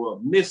of people are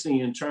missing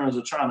in terms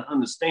of trying to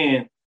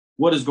understand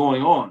what is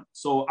going on.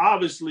 So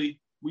obviously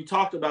we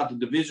talked about the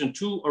Division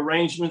II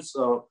arrangements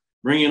of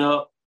bringing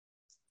up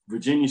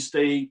Virginia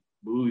State,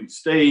 Bowie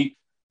State,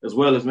 as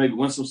well as maybe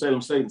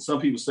Winston-Salem State. And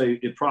some people say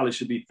it probably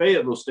should be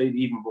Fayetteville State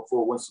even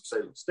before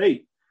Winston-Salem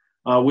State,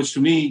 which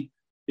to me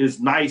is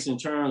nice in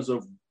terms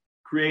of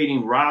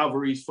creating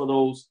rivalries for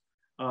those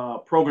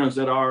programs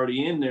that are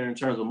already in there in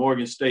terms of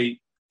Morgan State,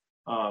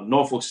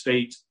 Norfolk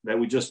State that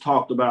we just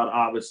talked about,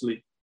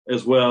 obviously,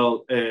 as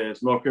well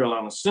as North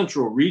Carolina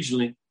Central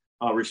regionally,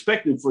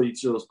 respective for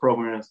each of those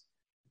programs.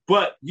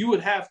 But you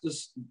would have to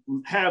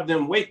have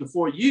them wait the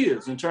 4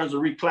 years in terms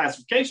of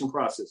reclassification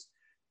process,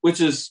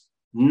 which is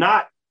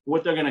not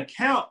what they're going to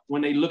count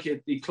when they look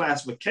at the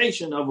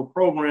classification of a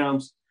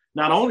program's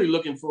not only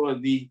looking for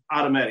the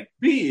automatic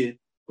bid,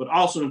 but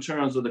also in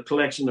terms of the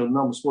collection of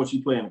number of sports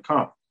you play in the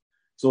conference.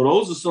 So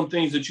those are some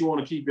things that you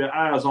want to keep your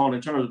eyes on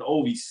in terms of the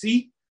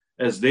OVC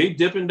as they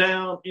dipping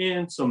down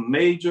in some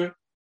major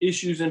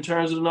issues in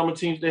terms of the number of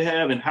teams they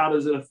have and how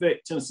does it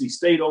affect Tennessee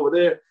State over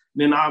there, and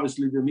then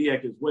obviously the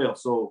MEAC as well.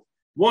 So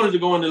wanted to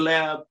go in the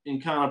lab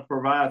and kind of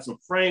provide some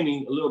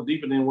framing a little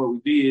deeper than what we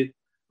did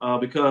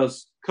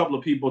because a couple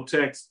of people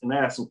text and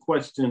asked some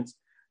questions,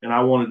 and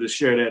I wanted to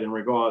share that in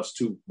regards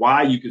to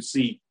why you could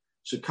see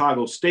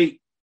Chicago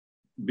State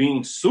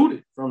being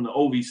suited from the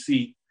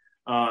OVC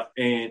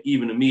and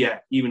even the MEAC,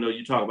 even though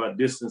you talk about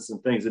distance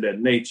and things of that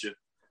nature.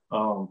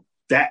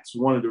 That's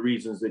one of the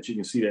reasons that you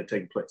can see that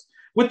taking place.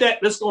 With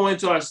that, let's go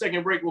into our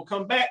second break. We'll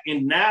come back,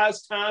 and now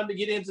it's time to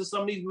get into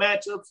some of these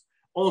matchups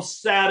on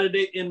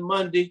Saturday and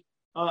Monday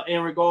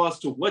in regards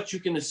to what you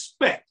can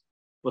expect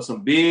for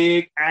some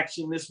big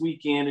action this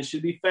weekend. It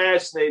should be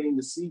fascinating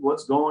to see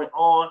what's going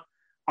on.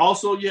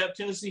 Also, you have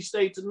Tennessee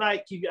State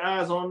tonight. Keep your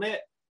eyes on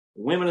that.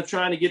 Women are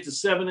trying to get to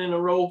 7 in a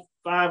row,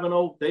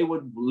 5-0. They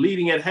were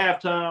leading at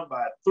halftime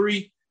by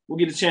 3. We'll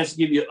get a chance to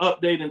give you an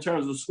update in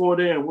terms of the score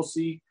there, and we'll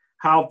see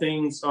how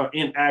things are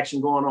in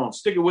action going on.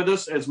 Stick it with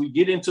us as we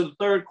get into the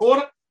third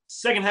quarter,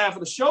 second half of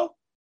the show.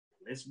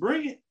 Let's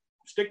bring it.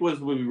 Stick with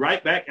us. We'll be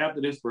right back after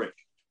this break.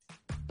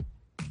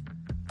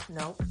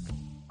 Nope.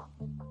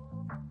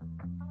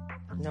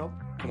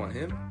 Come on,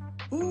 him.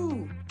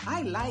 Ooh,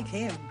 I like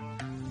him.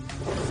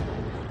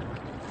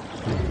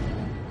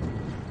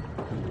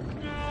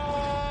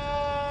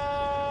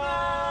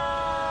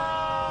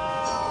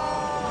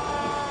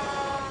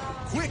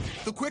 Quick,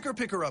 the quicker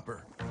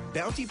picker-upper.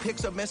 Bounty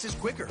picks up messes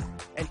quicker,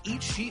 and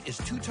each sheet is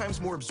 2 times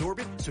more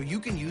absorbent, so you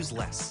can use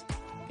less.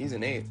 He's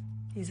an 8.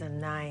 He's a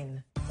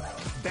 9.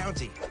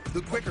 Bounty, the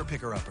quicker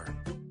picker-upper.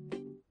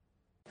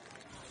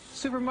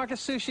 Supermarket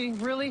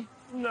sushi, really?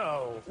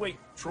 No. Wait,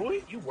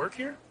 Troy, you work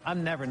here?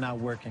 I'm never not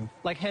working.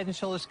 Like Head &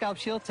 Shoulders Scalp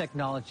Shield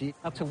technology,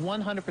 up to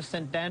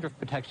 100% dandruff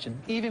protection,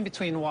 even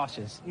between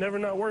washes. Never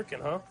not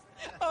working, huh?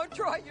 Oh,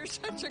 Troy, you're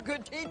such a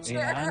good teacher.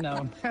 Yeah, I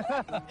know.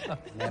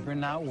 Never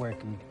not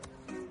working.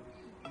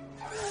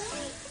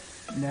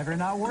 Never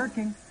not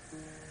working.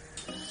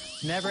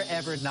 Never,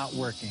 ever not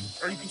working.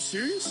 Are you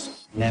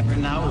serious? Never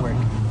not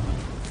working.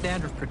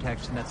 Dandruff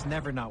protection that's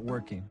never not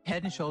working.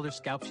 Head & Shoulders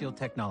Scalp Shield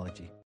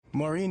technology.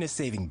 Maureen is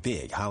saving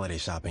big holiday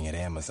shopping at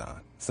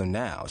Amazon. So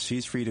now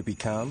she's free to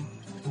become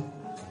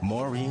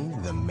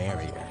Maureen the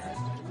Merrier.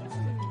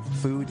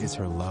 Food is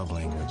her love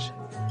language.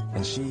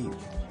 And she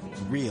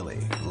really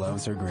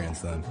loves her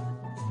grandson.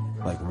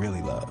 Like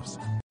really loves.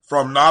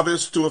 From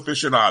novice to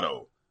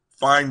aficionado,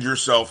 find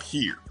yourself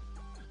here.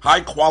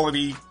 High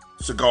quality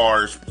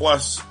cigars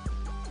plus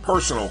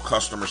personal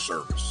customer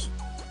service.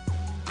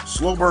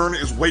 Slow Burn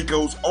is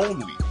Waco's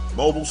only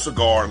mobile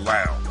cigar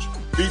lounge,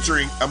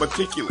 featuring a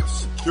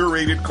meticulous,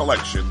 curated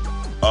collection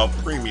of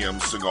premium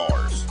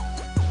cigars.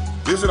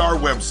 Visit our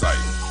website,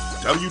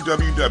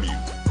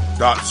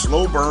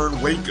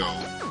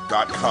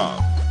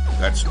 www.slowburnwaco.com.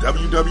 That's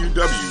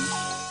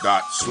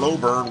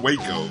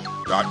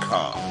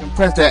www.slowburnwaco.com.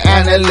 Press the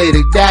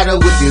analytic data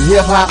with your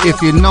hip hop.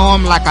 If you know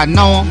them like I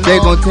know them, they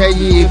gon' tell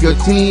you if your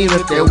team,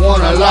 if they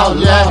wanna love,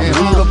 and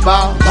who the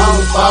ball.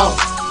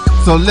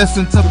 So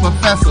listen to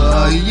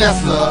Professor,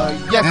 yes sir,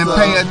 and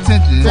pay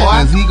attention,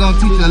 cause he gon'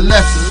 teach a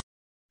lesson.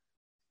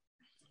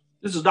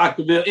 This is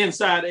Dr. Bill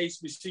inside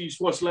HBCU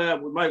Sports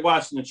Lab with Mike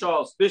Washington and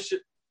Charles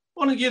Bishop.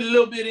 Want to get a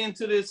little bit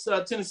into this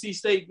Tennessee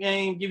State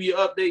game, give you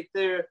an update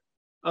there.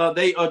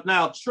 They are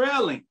now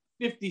trailing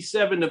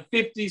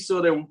 57-50,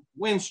 so their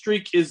win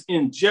streak is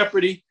in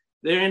jeopardy.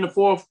 They're in the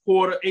fourth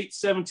quarter,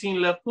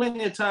 8:17 left,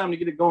 plenty of time to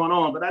get it going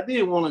on. But I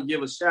did want to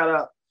give a shout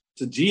out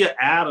to Gia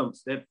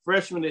Adams, that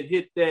freshman that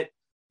hit that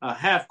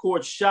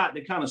half-court shot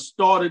that kind of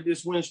started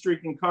this win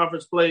streak in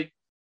conference play.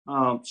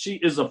 She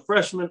is a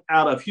freshman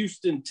out of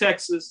Houston,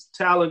 Texas,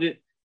 talented,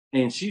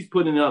 and she's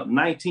putting up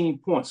 19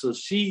 points. So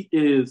she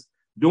is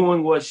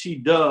doing what she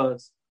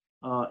does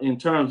in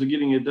terms of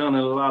getting it done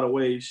in a lot of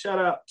ways. Shout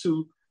out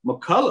to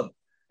McCullough,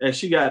 as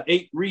she got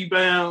 8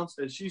 rebounds,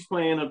 as she's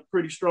playing a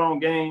pretty strong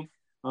game.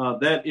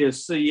 That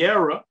is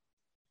Sierra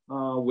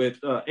with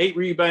 8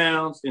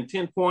 rebounds and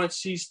 10 points.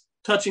 She's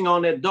touching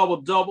on that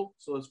double-double,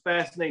 so it's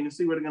fascinating to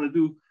see what they're going to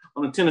do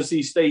on the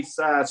Tennessee State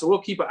side. So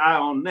we'll keep an eye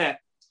on that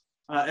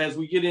as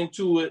we get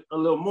into it a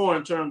little more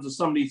in terms of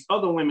some of these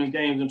other women's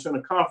games in terms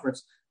of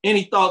conference.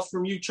 Any thoughts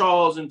from you,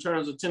 Charles, in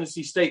terms of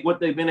Tennessee State, what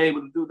they've been able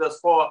to do thus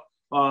far,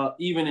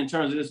 even in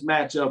terms of this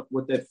matchup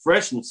with that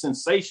freshman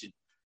sensation?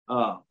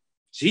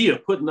 Gia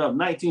putting up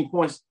 19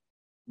 points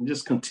and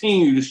just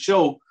continue to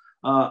show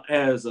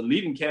as a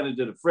leading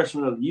candidate of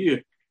freshman of the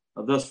year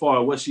thus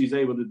far, what she's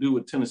able to do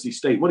with Tennessee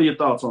State. What are your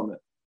thoughts on that?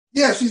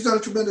 Yeah, she's done a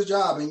tremendous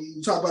job. And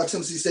you talk about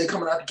Tennessee State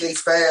coming out the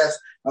gates fast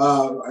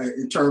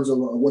in terms of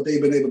what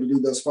they've been able to do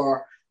thus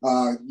far.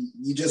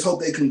 You just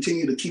hope they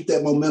continue to keep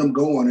that momentum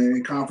going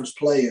in conference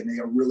play, and they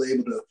are really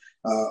able to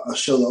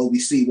show the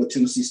OVC what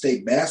Tennessee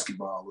State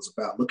basketball is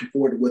about. Looking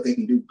forward to what they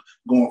can do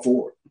going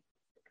forward.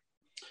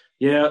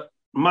 Yeah.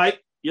 Mike,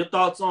 your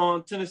thoughts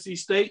on Tennessee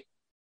State?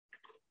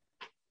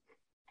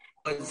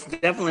 It's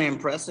definitely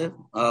impressive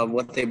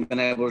what they've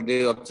been able to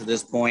do up to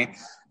this point.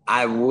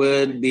 I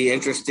would be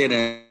interested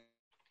in,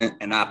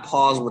 and I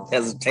pause with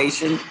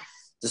hesitation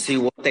to see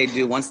what they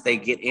do once they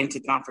get into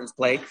conference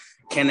play.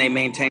 Can they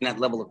maintain that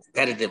level of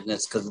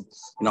competitiveness? Because,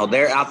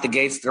 they're out the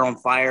gates, they're on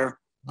fire.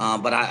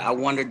 But I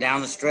wonder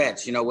down the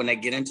stretch, when they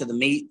get into the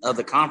meat of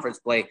the conference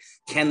play,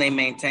 can they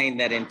maintain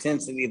that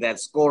intensity, that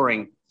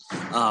scoring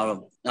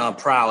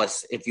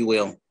prowess, if you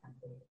will?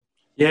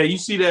 Yeah, you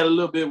see that a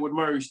little bit with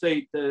Murray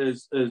State that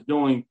is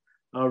doing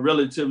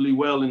relatively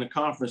well in the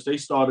conference. They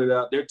started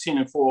out, they're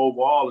 10-4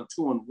 overall and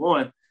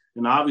 2-1.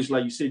 And obviously,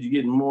 like you said, you're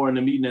getting more in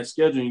the meat in that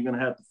schedule. You're going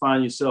to have to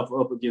find yourself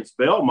up against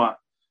Belmont,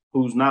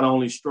 who's not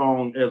only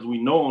strong, as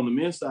we know, on the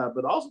men's side,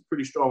 but also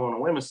pretty strong on the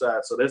women's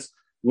side. So that's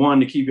one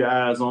to keep your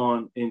eyes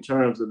on in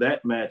terms of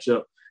that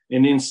matchup.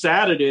 And then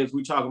Saturday, as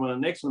we talk about the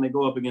next one, they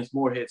go up against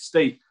Morehead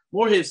State.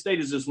 Morehead State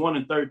is just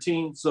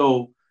 1-13.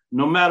 So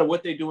no matter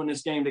what they do in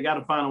this game, they got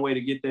to find a way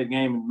to get that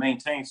game and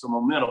maintain some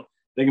momentum.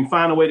 They can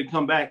find a way to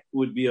come back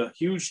would be a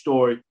huge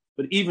story.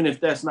 But even if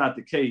that's not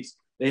the case,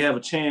 they have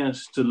a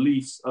chance to at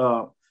least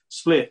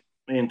split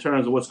in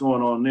terms of what's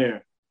going on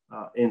there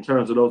in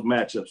terms of those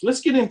matchups.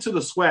 Let's get into the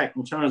SWAC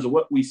in terms of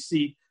what we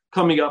see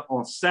coming up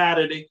on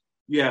Saturday.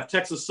 You have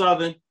Texas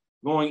Southern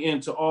going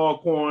into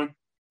Alcorn.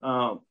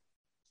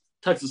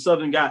 Texas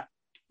Southern got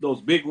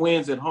those big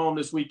wins at home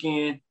this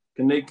weekend.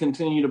 Can they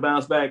continue to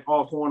bounce back?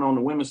 Alcorn on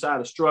the women's side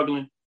is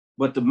struggling.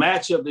 But the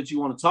matchup that you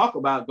want to talk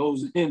about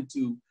goes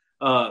into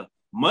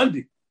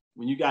Monday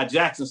when you got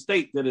Jackson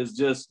State that is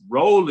just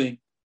rolling.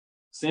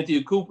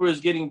 Cynthia Cooper is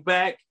getting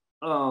back.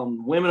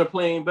 Women are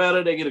playing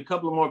better. They get a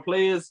couple of more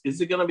players. Is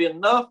it going to be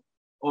enough?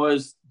 Or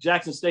is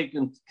Jackson State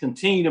can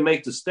continue to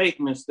make the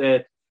statements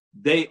that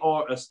they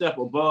are a step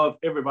above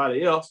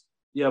everybody else?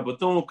 Yeah,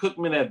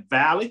 Bethune-Cookman at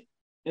Valley.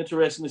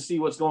 Interesting to see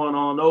what's going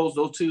on.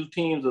 Those two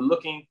teams are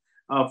looking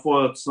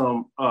for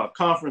some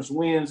conference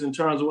wins in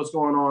terms of what's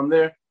going on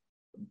there.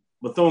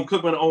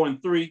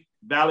 Bethune-Cookman 0-3,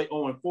 Valley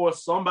 0-4.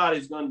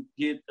 Somebody's going to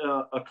get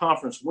a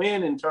conference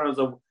win in terms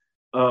of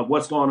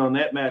what's going on in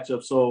that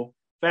matchup. So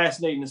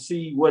fascinating to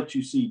see what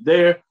you see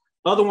there.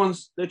 Other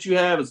ones that you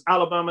have is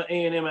Alabama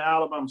A&M and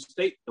Alabama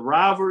State. The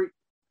rivalry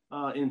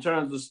in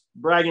terms of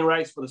bragging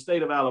rights for the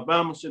state of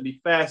Alabama should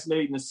be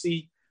fascinating to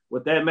see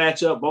with that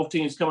matchup. Both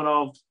teams coming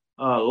off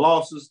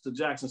losses to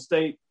Jackson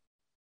State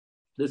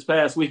this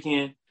past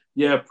weekend.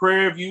 You have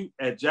Prairie View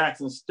at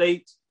Jackson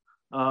State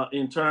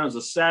in terms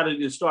of Saturday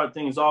to start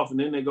things off, and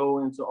then they go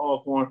into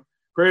Alcorn.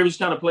 Prairie View's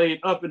kind of played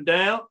up and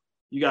down.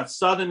 You got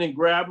Southern and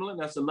Grambling.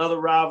 That's another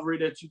rivalry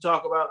that you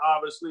talk about,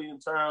 obviously, in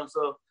terms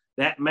of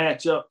that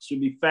matchup.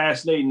 Should be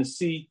fascinating to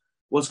see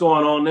what's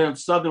going on there.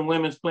 Southern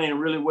women's playing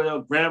really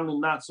well.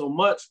 Grambling not so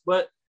much,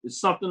 but it's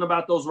something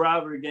about those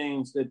rivalry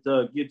games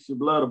that gets your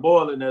blood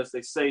a-boiling, as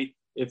they say,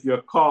 if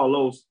you're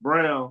Carlos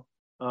Brown,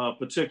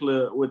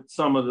 particularly with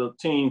some of the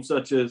teams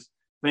such as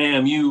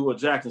FAMU or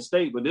Jackson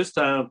State. But this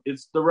time,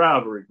 it's the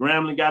rivalry.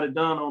 Grambling got it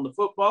done on the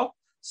football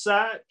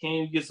side. Can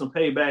you get some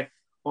payback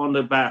on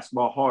the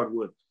basketball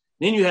hardwood?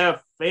 Then you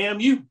have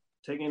FAMU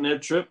taking their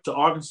trip to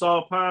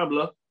Arkansas Pine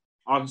Bluff.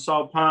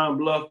 Arkansas Pine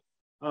Bluff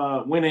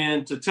went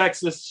into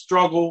Texas,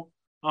 struggled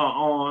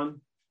on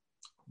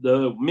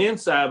the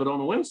men's side, but on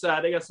the women's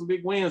side, they got some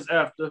big wins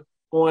after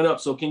going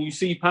up. So can you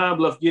see Pine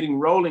Bluff getting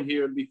rolling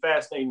here? It'd be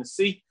fascinating to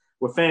see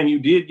where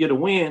FAMU did get a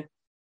win.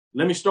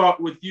 Let me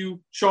start with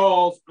you,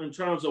 Charles, in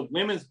terms of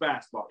women's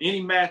basketball.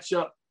 Any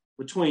matchup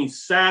between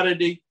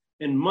Saturday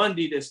and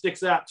Monday that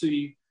sticks out to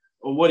you,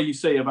 or what do you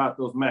say about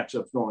those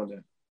matchups going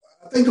there?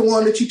 I think the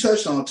one that you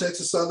touched on,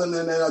 Texas Southern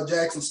and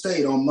Jackson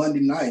State on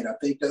Monday night, I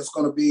think that's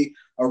going to be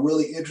a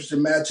really interesting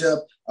matchup.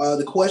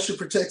 The question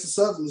for Texas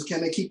Southern is, can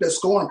they keep that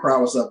scoring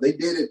prowess up? They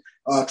did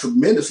it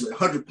tremendously,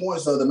 100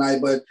 points the other night,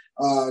 but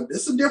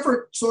it's a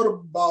different sort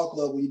of ball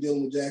club when you're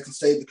dealing with Jackson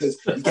State, because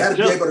you got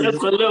to be able to –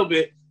 just a little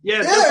bit.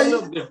 Yeah, just a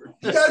little different.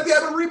 You got to be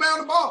able to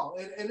rebound the ball,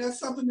 and that's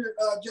something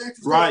that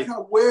Jackson State kind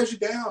of wears you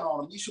down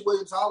on. Misha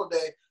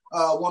Williams-Holiday,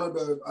 one of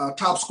the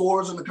top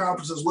scorers in the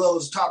conference, as well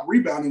as top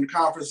rebound in the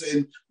conference.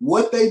 And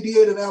what they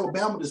did in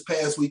Alabama this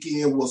past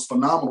weekend was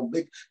phenomenal.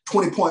 Big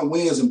 20-point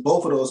wins in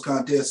both of those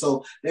contests.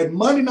 So that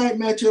Monday night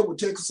matchup with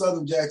Texas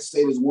Southern Jackson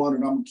State is one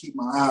that I'm going to keep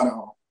my eye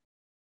on.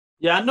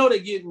 Yeah, I know they're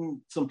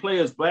getting some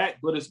players back,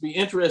 but it's be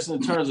interesting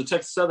in terms of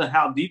Texas Southern,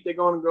 how deep they're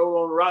going to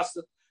go on the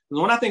roster.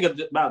 Because when I think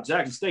about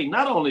Jackson State,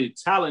 not only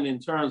talent in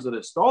terms of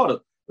their starter,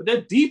 but they're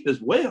deep as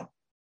well.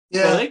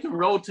 Yeah, so they can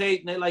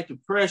rotate and they like to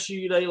pressure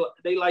you.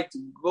 They like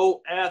to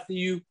go after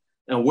you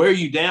and wear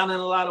you down in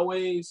a lot of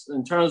ways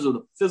in terms of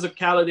the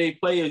physicality they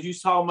play. As you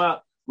talking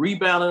about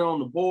rebounding on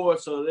the board,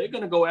 so they're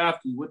going to go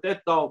after you. With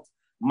that thought,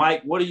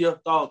 Mike, what are your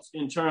thoughts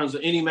in terms of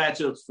any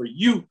matchups for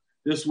you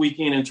this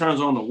weekend in terms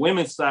of on the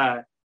women's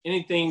side?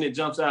 Anything that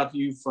jumps out to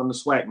you from the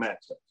SWAC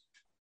matchups?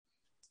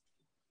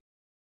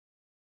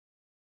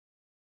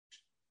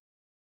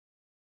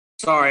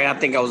 Sorry, I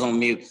think I was on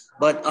mute.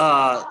 But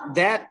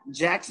that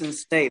Jackson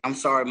State, I'm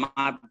sorry,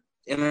 my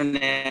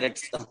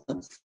internet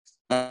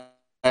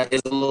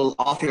is a little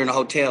off here in the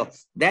hotel.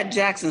 That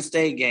Jackson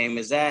State game,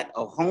 is that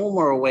a home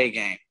or away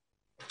game?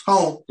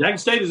 Home. Jackson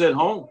State is at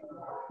home.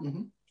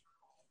 Mm-hmm.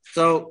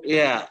 So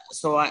yeah,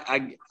 so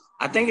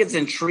I think it's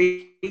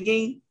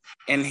intriguing,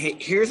 and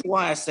here's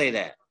why I say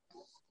that.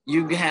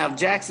 You have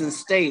Jackson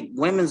State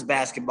women's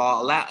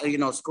basketball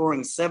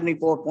scoring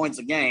 74 points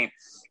a game,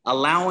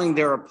 allowing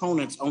their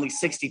opponents only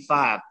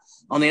 65.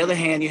 On the other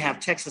hand, you have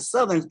Texas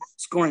Southern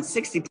scoring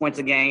 60 points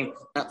a game,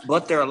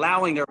 but they're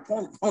allowing their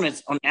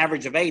opponents on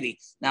average of 80.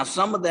 Now,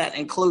 some of that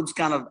includes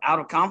kind of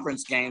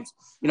out-of-conference games,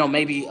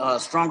 maybe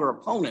stronger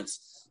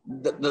opponents.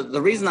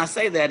 The reason I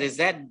say that is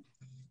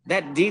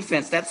that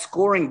defense, that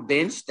scoring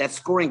bench, that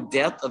scoring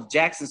depth of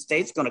Jackson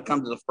State's going to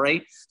come to the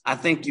fray. I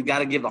think you got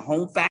to give a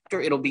home factor.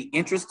 It'll be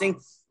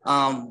interesting.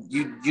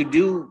 You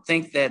do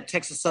think that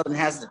Texas Southern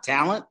has the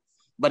talent,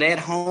 but at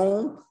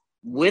home –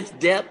 with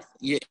depth,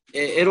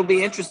 it'll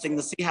be interesting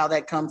to see how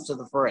that comes to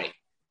the fray.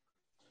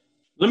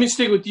 Let me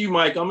stick with you,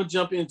 Mike. I'm going to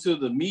jump into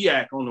the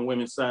MEAC on the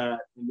women's side,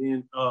 and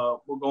then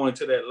we'll go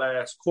into that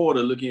last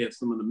quarter looking at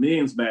some of the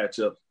men's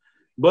matchups.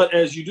 But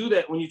as you do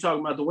that, when you're talking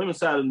about the women's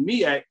side of the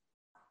MEAC,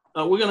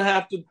 we're going to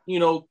have to,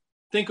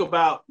 think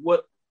about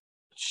what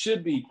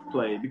should be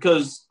played,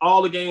 because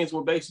all the games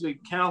were basically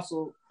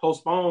canceled,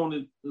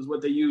 postponed is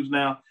what they use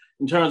now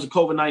in terms of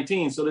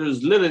COVID-19. So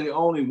there's literally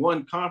only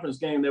one conference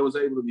game that was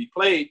able to be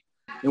played.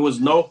 It was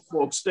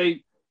Norfolk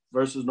State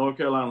versus North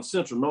Carolina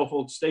Central.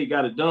 Norfolk State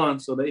got it done,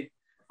 so they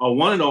are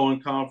 1-0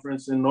 in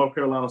conference, and North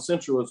Carolina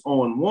Central is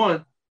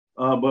 0-1.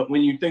 But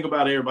when you think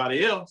about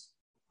everybody else,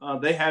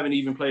 they haven't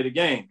even played a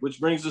game, which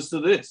brings us to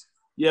this.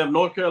 You have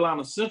North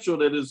Carolina Central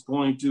that is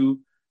going to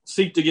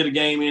seek to get a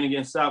game in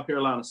against South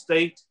Carolina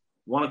State,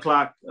 1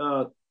 o'clock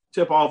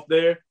tip-off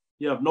there.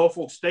 You have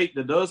Norfolk State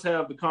that does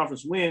have the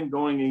conference win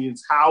going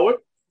against Howard.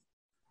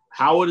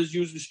 Howard is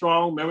usually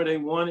strong. Remember, they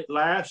won it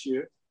last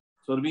year.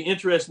 So it'll be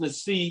interesting to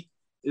see,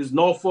 is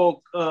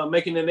Norfolk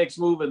making the next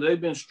move? And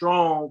they've been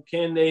strong.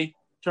 Can they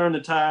turn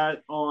the tide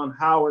on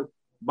Howard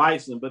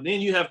Bison? But then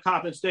you have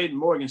Coppin State and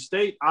Morgan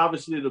State.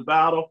 Obviously, the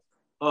battle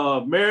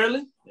of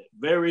Maryland.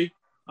 Very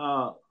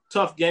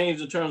tough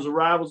games in terms of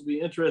rivals. It'll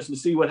be interesting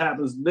to see what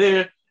happens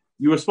there.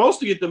 You were supposed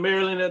to get the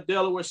Maryland at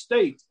Delaware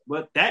State,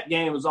 but that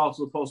game was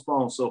also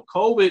postponed. So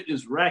COVID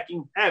is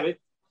wreaking havoc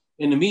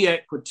in the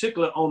MEAC,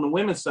 particularly on the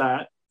women's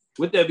side.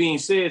 With that being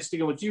said,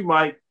 sticking with you,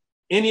 Mike,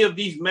 any of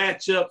these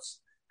matchups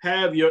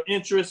have your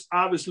interest?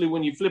 Obviously,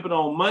 when you flip it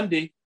on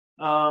Monday,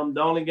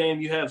 the only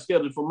game you have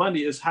scheduled for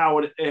Monday is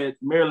Howard at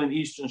Maryland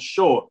Eastern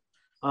Shore.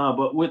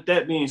 But with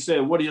that being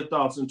said, what are your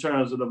thoughts in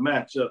terms of the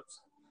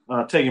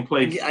matchups taking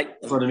place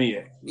for the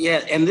MEAC?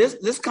 Yeah, and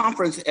this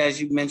conference,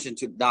 as you mentioned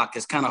to Doc,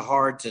 is kind of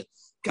hard to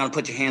kind of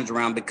put your hands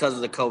around because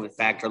of the COVID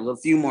factor. A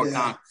few more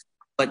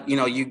but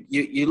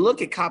you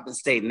look at Coppin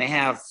State, and they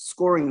have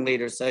scoring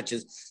leaders such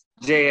as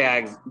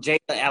Jayla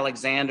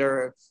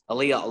Alexander,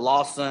 Aaliyah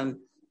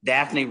Lawson,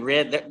 Daphne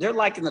Red. They're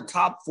like in the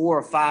top 4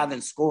 or 5 in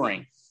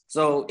scoring.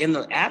 So in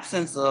the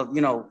absence of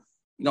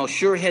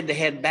sure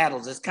head-to-head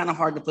battles, it's kind of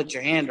hard to put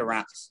your hand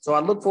around. So I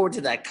look forward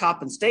to that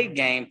Coppin State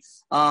game.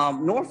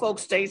 Norfolk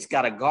State's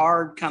got a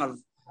guard kind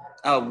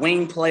of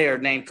wing player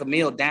named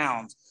Camille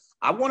Downs.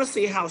 I want to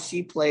see how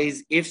she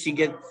plays if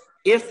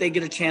they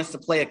get a chance to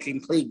play a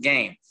complete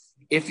game.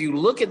 If you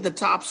look at the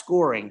top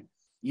scoring,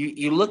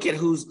 you look at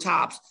who's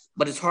tops,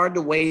 but it's hard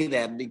to weigh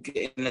that, and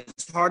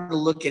it's hard to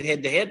look at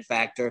head-to-head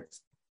factor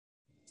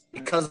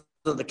because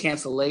of the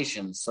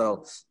cancellation.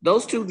 So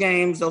those two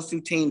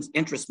teams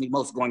interest me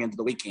most going into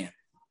the weekend.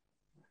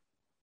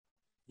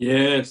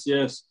 Yes.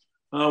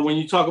 When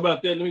you talk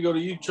about that, let me go to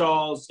you,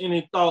 Charles.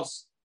 Any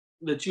thoughts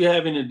that you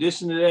have in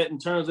addition to that in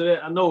terms of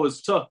that? I know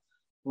it's tough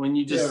when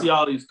you just see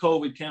all these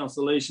COVID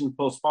cancellations,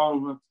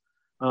 postponements.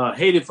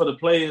 Hated for the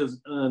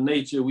players'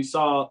 nature. We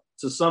saw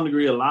to some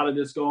degree a lot of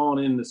this go on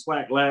in the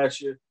SWAC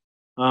last year,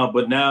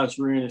 but now it's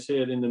rearing its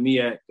head in the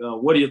MEAC.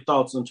 What are your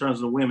thoughts in terms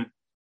of the women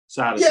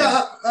side of things?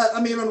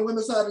 I mean, on the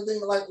women's side of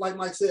things, like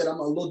Mike said, I'm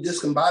a little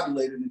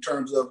discombobulated in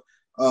terms of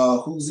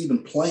who's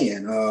even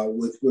playing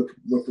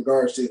with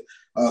regards to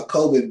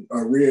COVID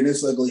rearing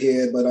its ugly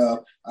head.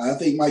 But I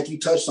think, Mike, you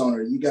touched on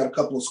it. You got a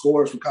couple of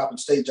scores from Coppin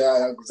State, Jai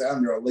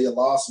Alexander or Leah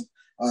Lawson.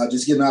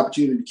 Just getting an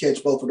opportunity to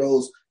catch both of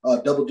those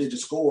double-digit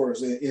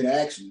scores in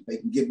action. They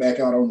can get back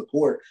out on the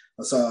court.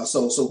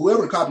 So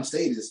whoever Coppin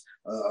State is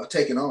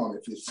taking on,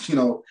 if it's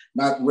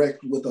not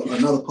wrecked with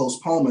another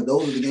postponement,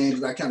 those are the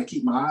games that I kind of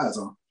keep my eyes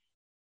on.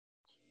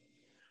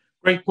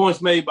 Great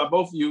points made by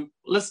both of you.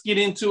 Let's get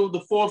into the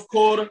fourth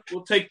quarter.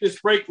 We'll take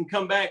this break and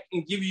come back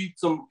and give you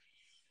some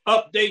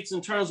updates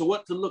in terms of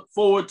what to look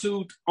forward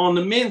to on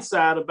the men's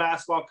side of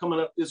basketball coming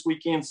up this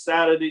weekend,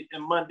 Saturday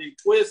and Monday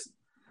twist.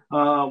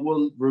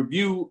 We'll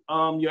review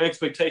your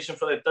expectation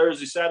for that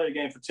Thursday-Saturday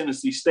game for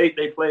Tennessee State.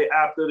 They play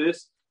after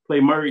this,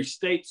 play Murray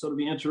State. So it'll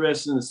be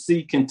interesting to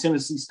see, can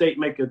Tennessee State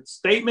make a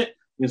statement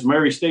against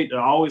Murray State that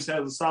always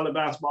has a solid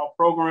basketball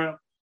program,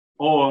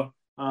 or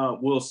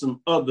will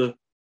some other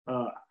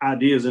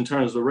ideas in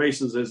terms of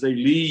races as they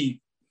leave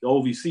the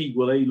OVC,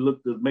 will they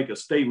look to make a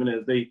statement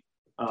as they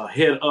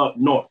head up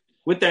north?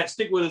 With that,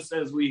 stick with us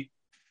as we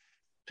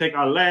take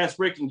our last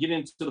break and get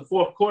into the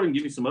fourth quarter and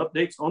give you some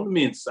updates on the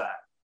men's side.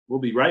 We'll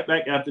be right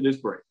back after this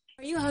break.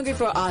 Are you hungry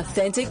for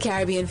authentic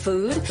Caribbean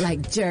food?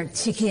 Like jerk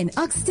chicken,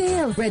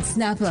 oxtail, red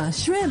snapper,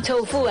 shrimp,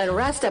 tofu, and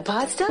rasta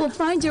pasta? Well,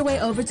 find your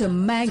way over to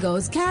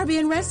Mango's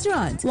Caribbean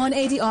Restaurant,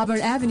 180 Auburn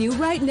Avenue,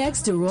 right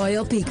next to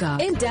Royal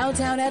Peacock in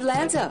downtown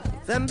Atlanta.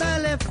 Them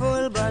belly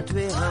full, but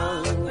we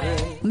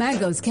hungry.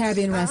 Mango's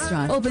Caribbean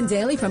Restaurant, open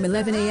daily from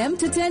 11 a.m.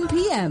 to 10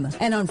 p.m.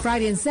 And on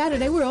Friday and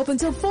Saturday, we're open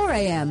till 4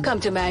 a.m.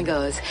 Come to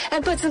Mango's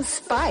and put some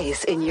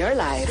spice in your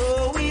life.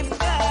 So we've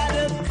got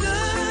a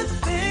good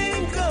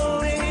thing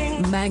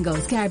going.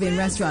 Mango's Caribbean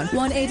Restaurant,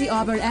 180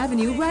 Auburn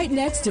Avenue, right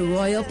next to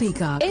Royal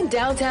Peacock in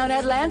downtown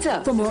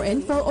Atlanta. For more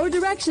info or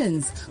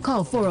directions,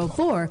 call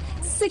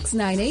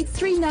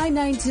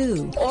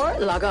 404-698-3992 or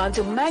log on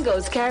to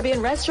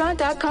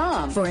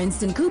mangoscaribbeanrestaurant.com. For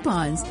instant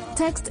coupons,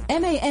 text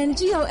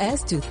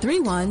MANGOS to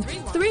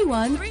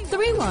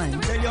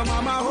 313131. Tell your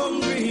mama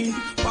hungry,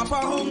 papa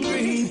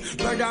hungry,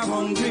 brother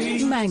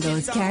hungry.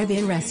 Mango's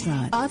Caribbean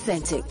Restaurant,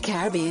 authentic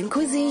Caribbean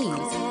cuisines.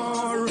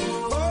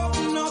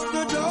 Open up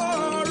the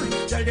door,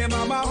 tell your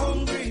mama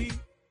hungry.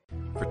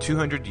 For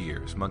 200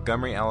 years,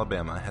 Montgomery,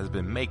 Alabama has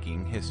been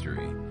making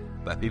history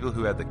by people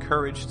who had the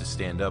courage to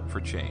stand up for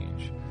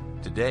change.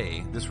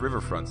 Today, this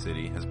riverfront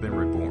city has been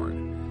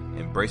reborn,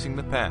 embracing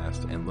the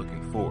past and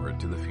looking forward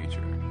to the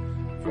future.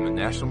 From the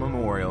National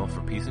Memorial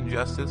for Peace and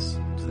Justice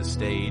to the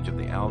stage of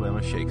the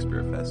Alabama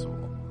Shakespeare Festival,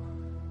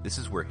 this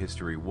is where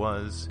history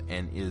was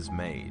and is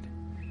made.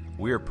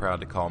 We are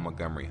proud to call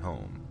Montgomery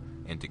home,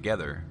 and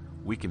together,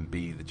 we can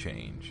be the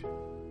change.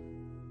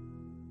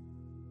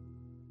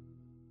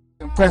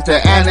 Press the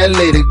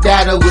analytic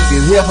data with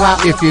your hip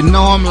hop. If you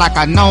know them like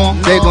I know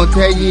them, they gon'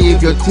 tell you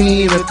if your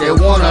team, if they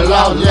wanna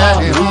lose,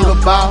 and who the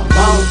ball.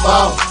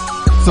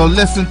 So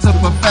listen to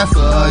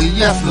Professor,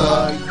 yes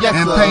sir,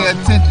 and pay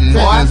attention,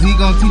 cause he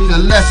gon' teach a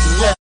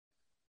lesson.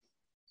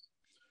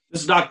 This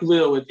is Dr.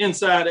 Will with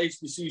Inside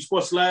HBCU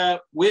Sports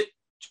Lab with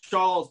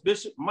Charles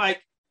Bishop.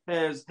 Mike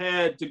has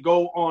had to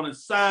go on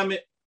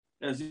assignment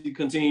as he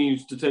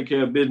continues to take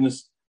care of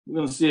business. We're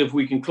going to see if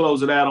we can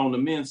close it out on the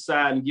men's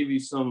side and give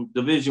you some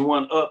Division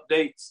I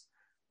updates.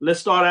 Let's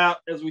start out.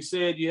 As we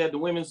said, you had the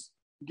women's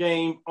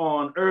game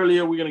on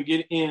earlier. We're going to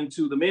get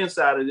into the men's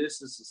side of this.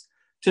 This is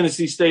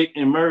Tennessee State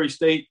and Murray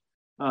State.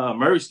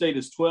 Murray State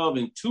is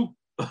 12-2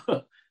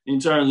 in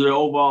terms of their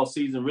overall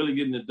season, really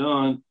getting it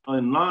done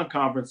in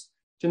non-conference.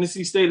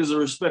 Tennessee State is a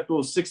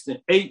respectable 6-8,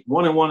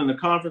 1-1 in the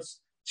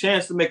conference.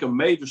 Chance to make a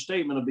major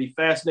statement. It'll be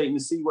fascinating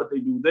to see what they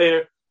do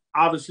there.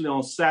 Obviously,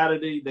 on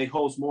Saturday, they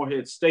host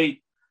Morehead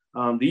State.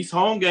 These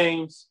home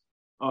games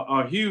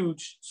are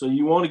huge, so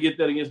you want to get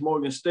that against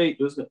Morehead State,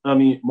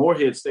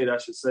 I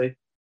should say.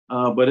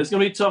 But it's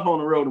going to be tough on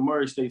the road to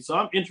Murray State. So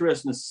I'm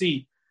interested to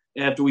see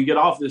after we get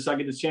off this, I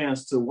get the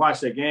chance to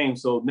watch that game.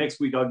 So next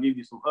week I'll give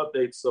you some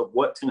updates of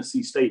what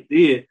Tennessee State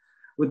did.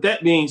 With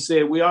that being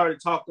said, we already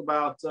talked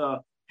about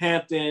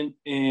Hampton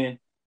and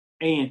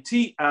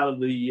A&T out of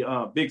the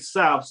Big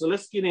South. So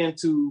let's get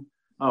into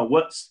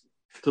what's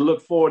to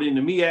look forward in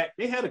the MEAC.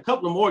 They had a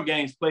couple of more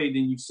games played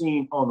than you've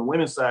seen on the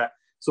women's side.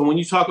 So when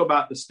you talk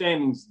about the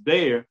standings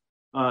there,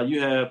 you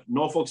have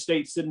Norfolk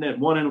State sitting at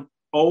 1-0.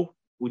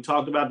 We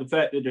talked about the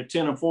fact that they're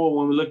 10-4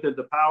 when we looked at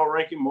the power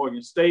ranking.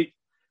 Morgan State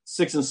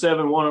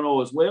 6-7,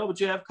 1-0 as well.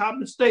 But you have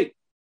Coppin State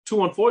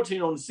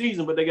 2-14 on the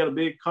season, but they got a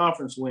big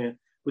conference win,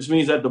 which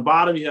means at the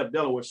bottom you have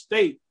Delaware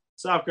State.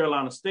 South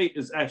Carolina State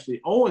is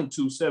actually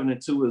 0-2,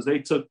 7-2 as they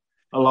took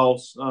a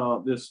loss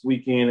this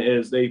weekend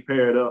as they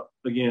paired up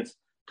against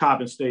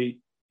Coppin State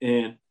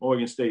and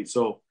Oregon State.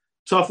 So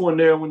tough one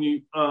there when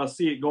you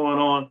see it going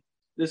on.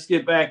 Let's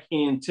get back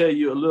and tell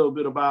you a little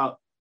bit about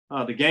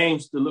the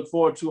games to look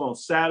forward to on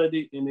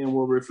Saturday, and then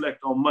we'll reflect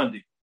on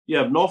Monday. You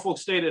have Norfolk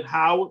State at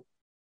Howard,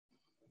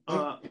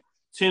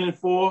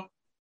 10-4.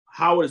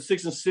 Howard is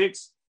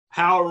 6-6.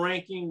 Power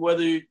ranking,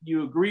 whether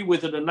you agree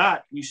with it or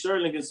not, you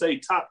certainly can say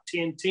top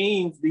 10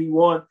 teams,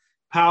 D1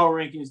 power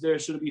rankings there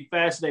should be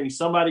fascinating.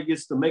 Somebody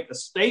gets to make a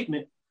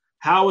statement.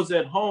 Howard's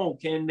at home.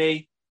 Can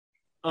they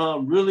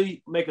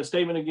really make a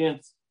statement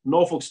against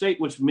Norfolk State,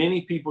 which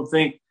many people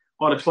think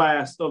are the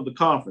class of the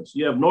conference?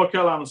 You have North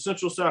Carolina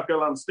Central, South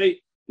Carolina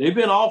State. They've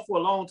been off for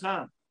a long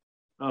time.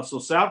 So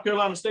South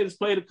Carolina State has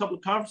played a couple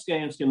of conference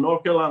games. Can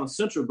North Carolina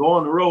Central go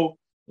on the road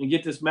and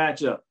get this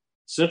matchup?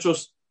 Central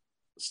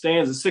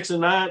stands at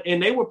 6-9,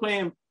 and they were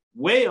playing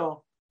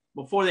well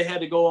before they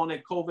had to go on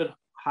that COVID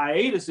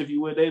hiatus, if you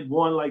would. They'd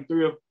won like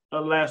 3 of the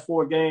last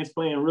 4 games,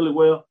 playing really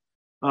well.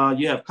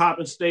 You have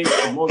Coppin State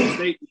and Morgan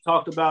State. We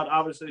talked about,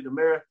 obviously,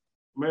 the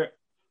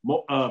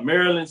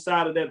Maryland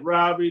side of that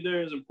rivalry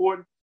there is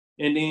important.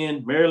 And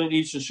then Maryland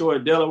Eastern Shore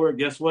at Delaware,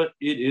 guess what?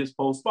 It is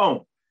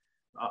postponed.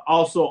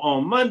 Also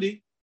on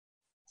Monday,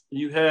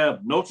 you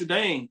have Notre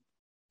Dame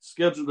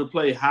scheduled to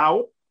play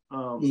Howard.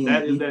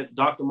 That is that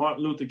Dr.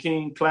 Martin Luther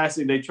King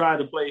Classic. They tried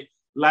to play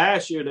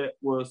last year that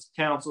was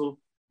canceled,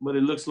 but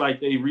it looks like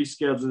they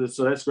rescheduled it.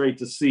 So that's great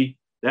to see.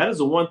 That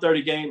is a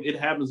 1:30 game. It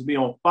happens to be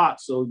on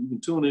Fox, so you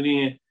can tune it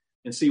in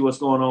and see what's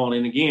going on.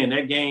 And again,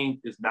 that game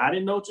is not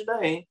in Notre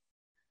Dame.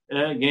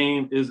 That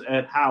game is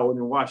at Howard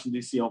in Washington,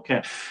 D.C. on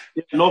campus.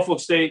 Norfolk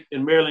State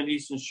and Maryland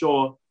Eastern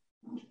Shore.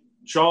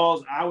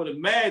 Charles, I would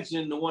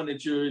imagine the one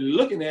that you're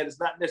looking at is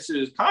not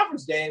necessarily a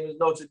conference game, it's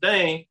Notre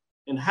Dame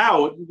and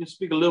Howard. You can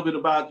speak a little bit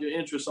about your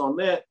interest on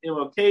that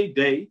MLK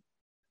Day.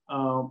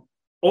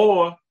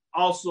 Or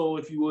also,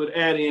 if you would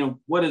add in,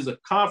 what is a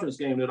conference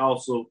game that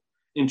also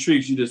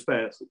intrigues you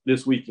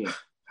this weekend?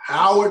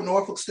 Howard,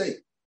 Norfolk State.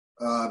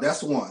 That's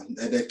the one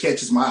that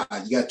catches my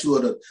eye. You got two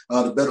of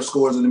the better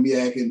scorers in the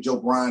MEAC, and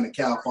Joe Bryan and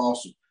Cal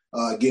Foster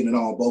getting it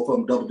on. Both of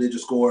them double-digit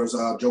scores.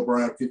 Joe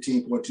Bryan,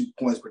 15.2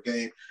 points per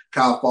game.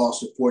 Kyle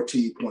Foster,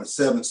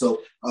 14.7.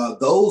 So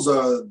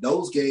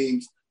those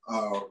games.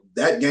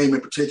 That game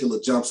in particular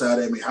jumps out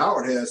at me.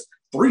 Howard has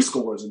 3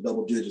 scores in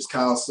double digits.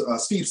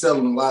 Steve Settle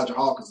and Elijah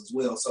Hawkins as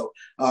well. So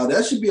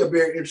that should be a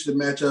very interesting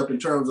matchup in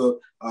terms of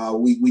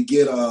we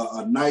get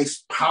a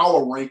nice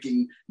power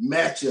ranking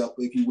matchup,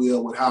 if you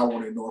will, with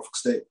Howard and Norfolk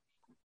State.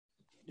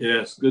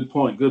 Yes, good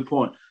point. Good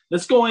point.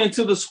 Let's go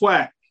into the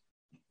SWAC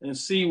and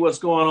see what's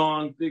going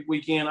on big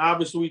weekend.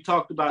 Obviously, we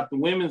talked about the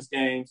women's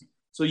games,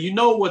 so you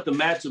know what the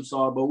matchups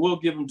are, but we'll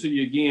give them to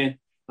you again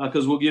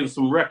because we'll give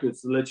some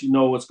records to let you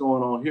know what's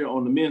going on here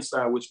on the men's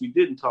side, which we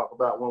didn't talk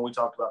about when we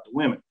talked about the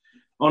women.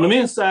 On the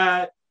men's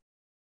side,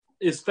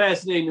 it's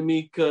fascinating to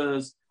me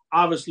because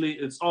obviously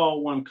it's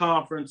all one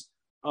conference,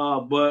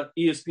 but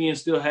ESPN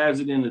still has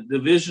it in the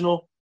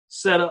divisional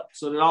setup,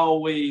 so that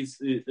always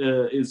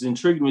is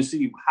intriguing to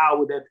see how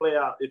would that play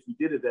out if you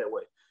did it that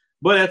way.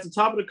 But at the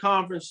top of the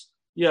conference,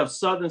 you have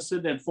Southern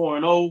sitting at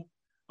 4-0,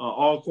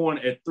 Alcorn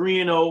at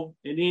 3-0,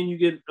 and then you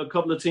get a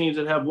couple of teams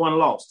that have one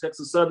loss.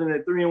 Texas Southern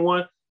at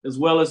 3-1, as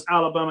well as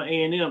Alabama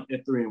A&M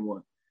at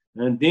 3-1.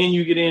 And then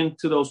you get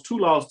into those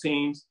 2-loss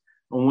teams,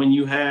 and when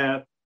you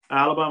have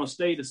Alabama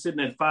State is sitting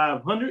at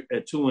 500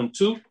 at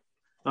 2-2.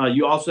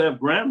 You also have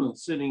Grambling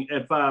sitting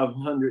at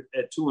 500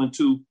 at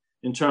 2-2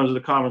 in terms of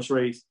the conference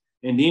race.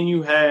 And then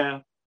you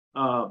have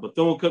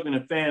Bethune-Cookman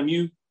and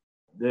FAMU,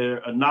 their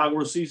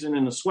inaugural season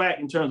in the SWAC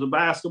in terms of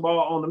basketball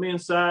on the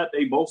men's side.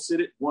 They both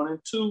sit at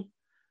 1-2,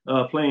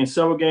 playing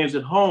several games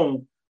at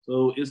home.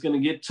 So it's going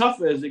to get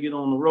tougher as they get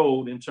on the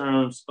road in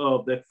terms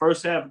of that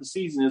first half of the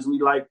season as we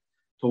like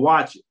to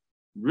watch it.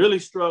 Really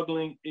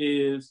struggling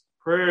is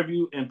Prairie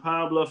View and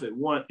Pine Bluff at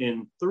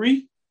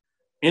 1-3.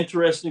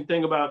 Interesting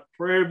thing about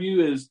Prairie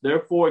View is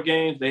their 4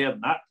 games, they have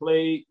not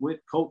played with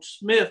Coach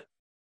Smith.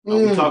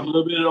 We talked a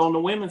little bit on the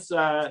women's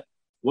side.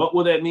 What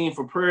would that mean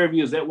for Prairie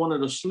View? Is that one of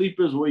the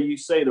sleepers where you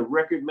say the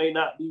record may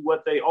not be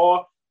what they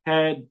are?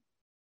 Had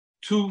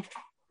 2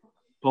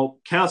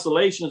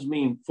 cancellations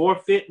mean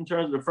forfeit in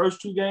terms of the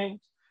first 2 games.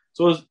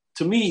 So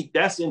to me,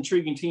 that's an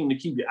intriguing team to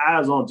keep your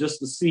eyes on just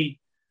to see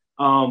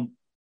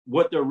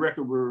what their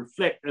record will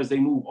reflect as they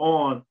move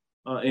on.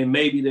 And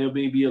maybe there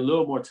may be a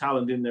little more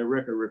talent than their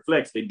record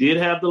reflects. They did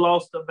have the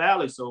loss to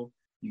Valley, so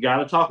you got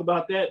to talk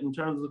about that in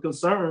terms of the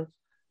concerns.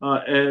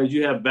 As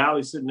you have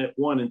Valley sitting at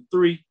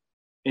 1-3,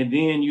 and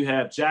then you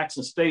have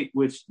Jackson State,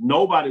 which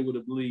nobody would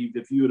have believed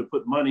if you would have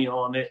put money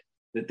on it,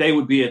 that they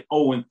would be at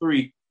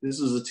 0-3. This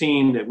is a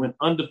team that went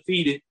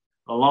undefeated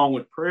along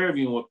with Prairie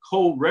View with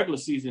cold regular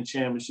season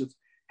championships,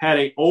 had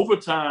a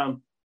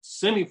overtime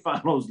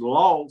semifinals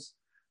loss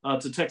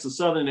to Texas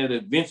Southern that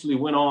eventually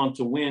went on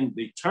to win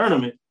the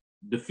tournament,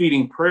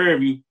 defeating Prairie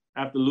View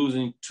after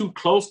losing 2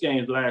 close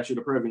games last year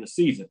to Prairie View in the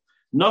season.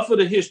 Enough of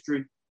the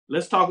history.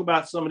 Let's talk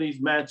about some of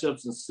these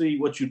matchups and see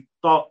what you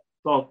thought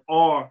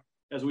are,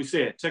 as we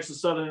said,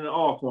 Texas Southern and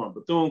Alcorn,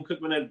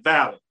 Bethune-Cookman at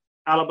Valley,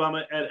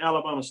 Alabama at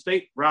Alabama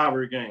State,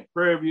 rivalry game.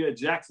 Prairie View at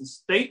Jackson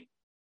State,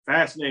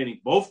 fascinating.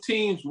 Both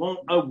teams want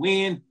a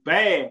win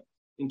bad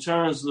in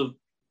terms of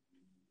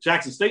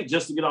Jackson State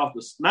just to get off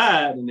the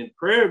snide, and then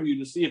Prairie View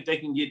to see if they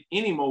can get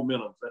any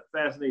momentum. That's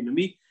fascinating to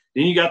me.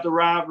 Then you got the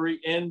rivalry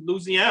in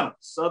Louisiana,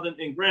 Southern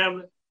and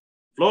Grambling,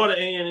 Florida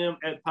A&M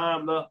at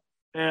Pine Bluff.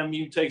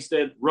 FAMU takes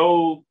that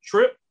road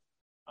trip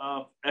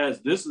as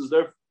this is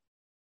their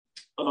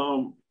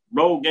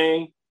road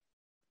game.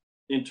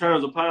 In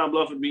terms of Pine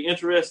Bluff, it'd be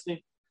interesting.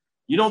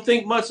 You don't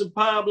think much of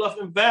Pine Bluff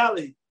and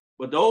Valley,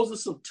 but those are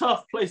some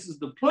tough places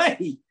to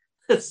play.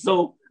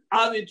 So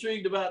I'm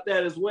intrigued about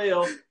that as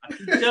well. I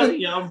keep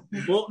telling you, I'm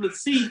wanting to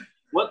see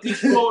what these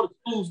Florida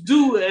schools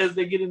do as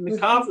they get in the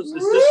conference.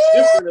 It's just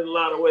different in a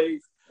lot of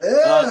ways.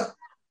 Yeah.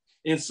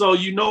 And so,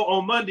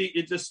 on Monday,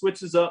 it just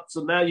switches up.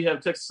 So now you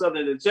have Texas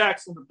Southern at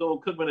Jackson,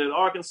 Bethune-Cookman at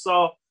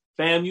Arkansas,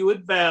 FAMU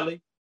at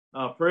Valley,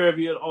 Prairie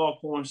View at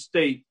Alcorn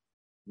State.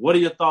 What are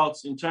your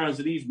thoughts in terms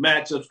of these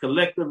matchups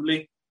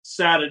collectively,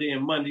 Saturday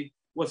and Monday?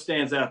 What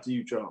stands out to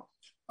you, Charles?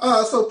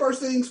 So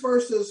first things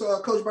first is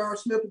Coach Byron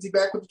Smith. Is he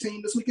back with the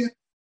team this weekend?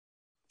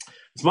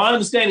 It's my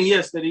understanding,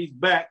 yes, that he's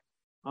back.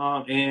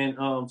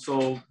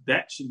 So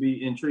that should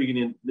be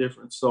intriguing and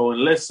different. So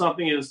unless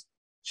something is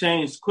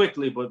changed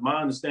quickly, but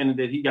my understanding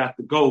that he got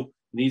to go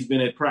and he's been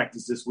at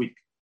practice this week.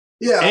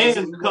 Yeah.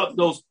 And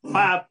those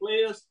 5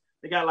 players,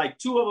 they got like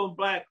 2 of them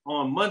back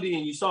on Monday,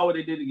 and you saw what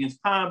they did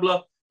against Pine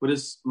Bluff. But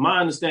it's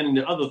my understanding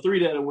the other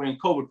 3 that were in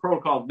COVID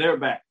protocol, they're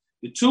back.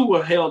 The 2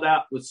 were held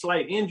out with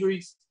slight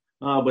injuries,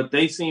 but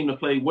they seem to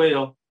play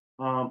well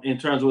in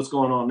terms of what's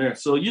going on there.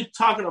 So you're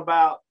talking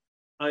about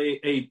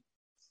a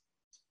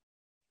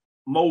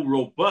more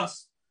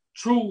robust,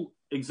 true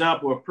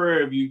example of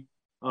Prairie View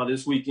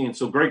this weekend.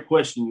 So great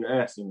question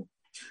you're asking me.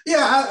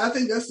 Yeah, I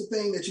think that's the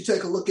thing that you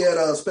take a look at,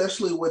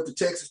 especially with the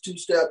Texas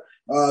two-step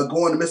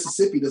going to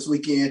Mississippi this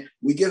weekend.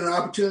 We get an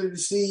opportunity to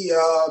see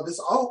this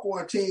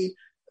Alcorn team.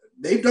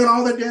 They've done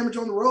all that damage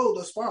on the road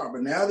thus far,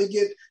 but now they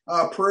get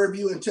Prairie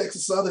View and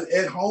Texas Southern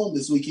at home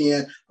this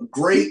weekend. A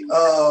great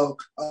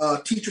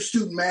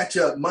teacher-student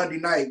matchup Monday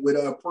night with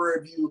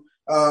Prairie View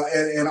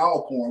and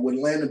Alcorn with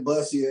Landon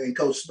Bussey and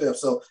Coach Smith.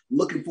 So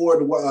looking forward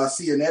to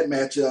seeing that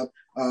matchup,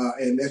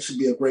 and that should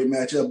be a great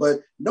matchup. But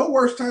no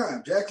worse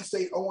time. Jackson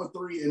State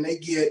 0-3, and they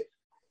get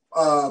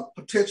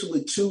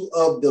potentially two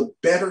of the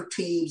better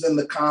teams in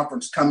the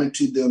conference coming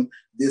to them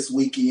this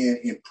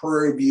weekend in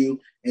Prairie View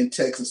and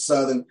Texas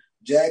Southern.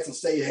 Jackson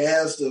State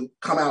has to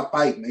come out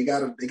fighting. They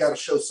got to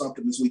show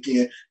something this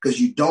weekend because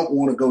you don't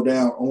want to go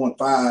down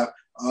 0-5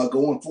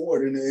 going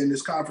forward in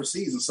this conference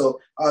season. So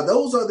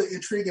those are the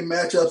intriguing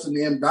matchups in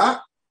the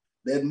M-Dot.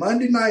 That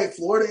Monday night,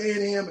 Florida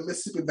A&M and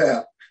Mississippi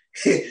Valley.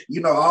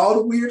 You know, all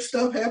the weird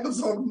stuff happens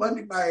on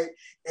Monday night,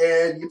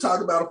 and you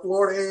talk about a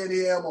Florida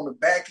A&M on the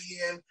back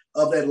end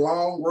of that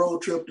long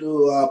road trip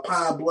to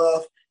Pine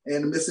Bluff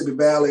and the Mississippi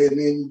Valley, and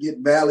then you get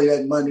Valley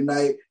that Monday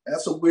night.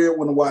 That's a weird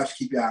one to watch.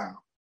 Keep your eye on.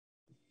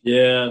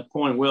 Yeah,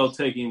 point well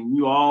taken.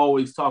 You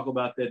always talk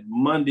about that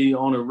Monday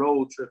on a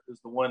road trip is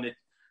the one that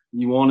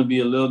you want to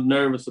be a little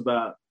nervous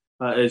about,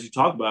 as you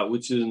talk about,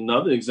 which is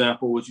another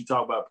example, which you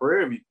talk about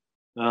Prairie View,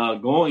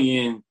 going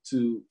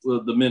into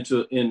the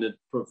mentor and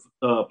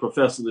the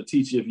professor, the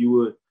teacher, if you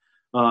would,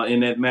 in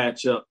that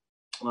matchup.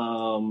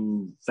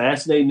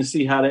 Fascinating to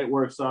see how that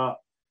works out.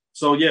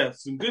 So, yeah,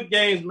 some good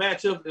games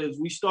matchup as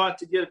we start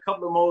to get a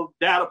couple of more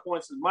data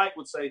points, as Mike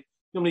would say. It's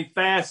going to be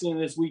fascinating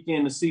this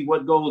weekend to see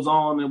what goes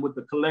on and with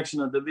the collection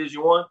of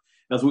Division I.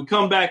 As we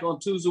come back on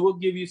Tuesday, we'll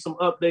give you some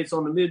updates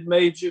on the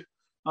mid-major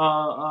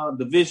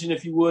division,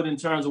 if you would, in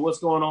terms of what's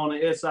going on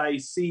in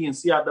SIAC and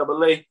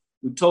CIAA.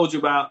 We told you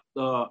about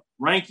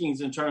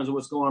rankings in terms of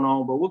what's going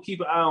on, but we'll keep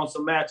an eye on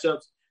some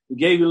matchups. We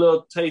gave you a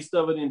little taste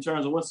of it in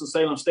terms of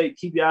Winston-Salem State.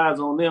 Keep your eyes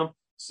on them.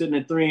 Sitting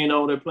at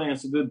 3-0, they're playing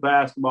some good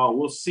basketball.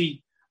 We'll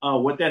see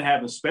what that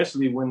happens,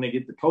 especially when they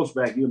get the coach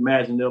back. You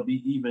imagine they'll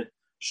be even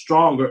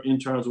stronger in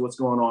terms of what's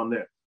going on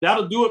there.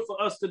 That'll do it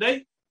for us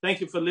today.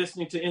 Thank you for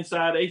listening to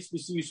Inside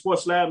HBCU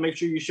Sports Lab. Make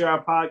sure you share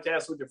our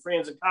podcast with your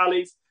friends and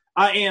colleagues.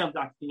 I am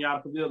Dr.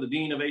 Kenyatta Cavill, the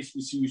Dean of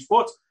HBCU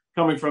Sports,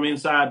 coming from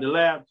inside the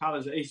lab,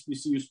 College of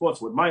HBCU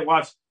Sports with Mike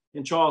Watts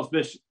and Charles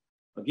Bishop.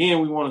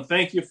 Again, we want to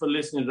chank you for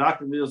listening to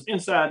Dr. Cavill's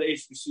Inside the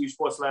HBCU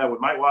Sports Lab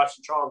with Mike Watts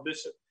and Charles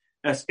Bishop.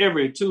 That's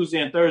every Tuesday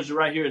and Thursday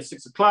right here at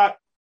 6 o'clock.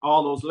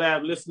 All those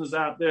lab listeners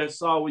out there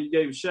saw where you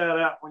gave a shout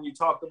out when you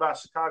talked about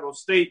Chicago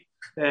State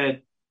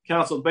had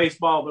canceled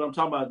baseball, but I'm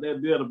talking about they'll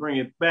be able to bring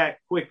it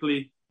back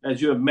quickly,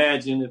 as you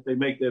imagine, if they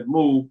make that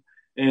move.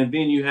 And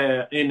then you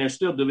have, and they're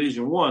still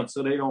Division I,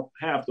 so they don't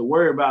have to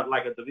worry about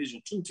like a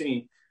Division II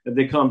team if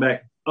they come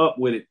back up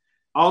with it.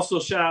 Also,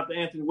 shout out to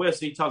Anthony West.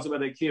 He talks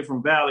about that kid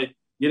from Valley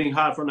getting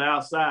hot from the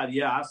outside.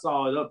 Yeah, I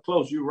saw it up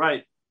close. You're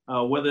right.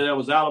 Whether that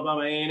was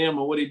Alabama A&M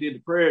or what he did to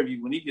Prairie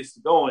View, when he gets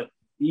to going,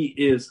 he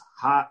is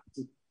hot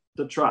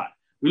to try.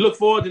 We look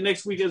forward to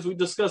next week as we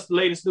discuss the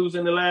latest news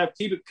in the lab.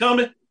 Keep it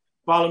coming.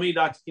 Follow me,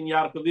 Dr.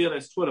 Kenyatta Cavill.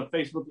 That's Twitter,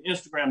 Facebook, and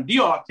Instagram.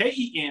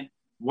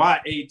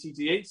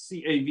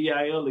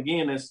 DrKenyattCavil.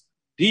 Again, that's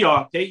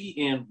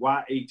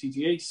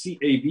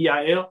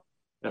DrKenyattCavil.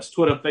 That's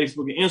Twitter,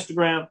 Facebook, and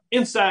Instagram.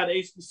 Inside the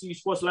HBCU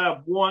Sports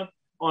Lab 1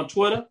 on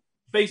Twitter.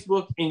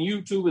 Facebook and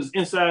YouTube is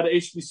Inside the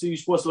HBCU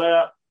Sports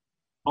Lab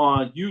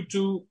on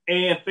YouTube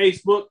and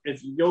Facebook.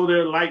 If you go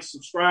there, like,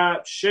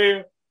 subscribe,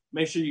 share,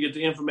 make sure you get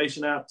the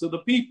information out to the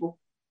people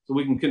so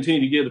we can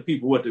continue to give the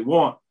people what they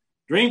want.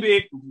 Dream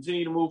big and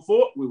continue to move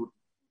forward. We will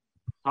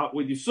talk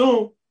with you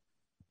soon.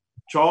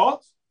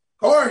 Charles? Of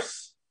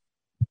course.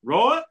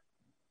 Roy?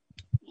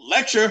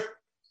 Lecture.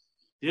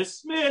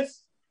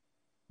 Dismiss.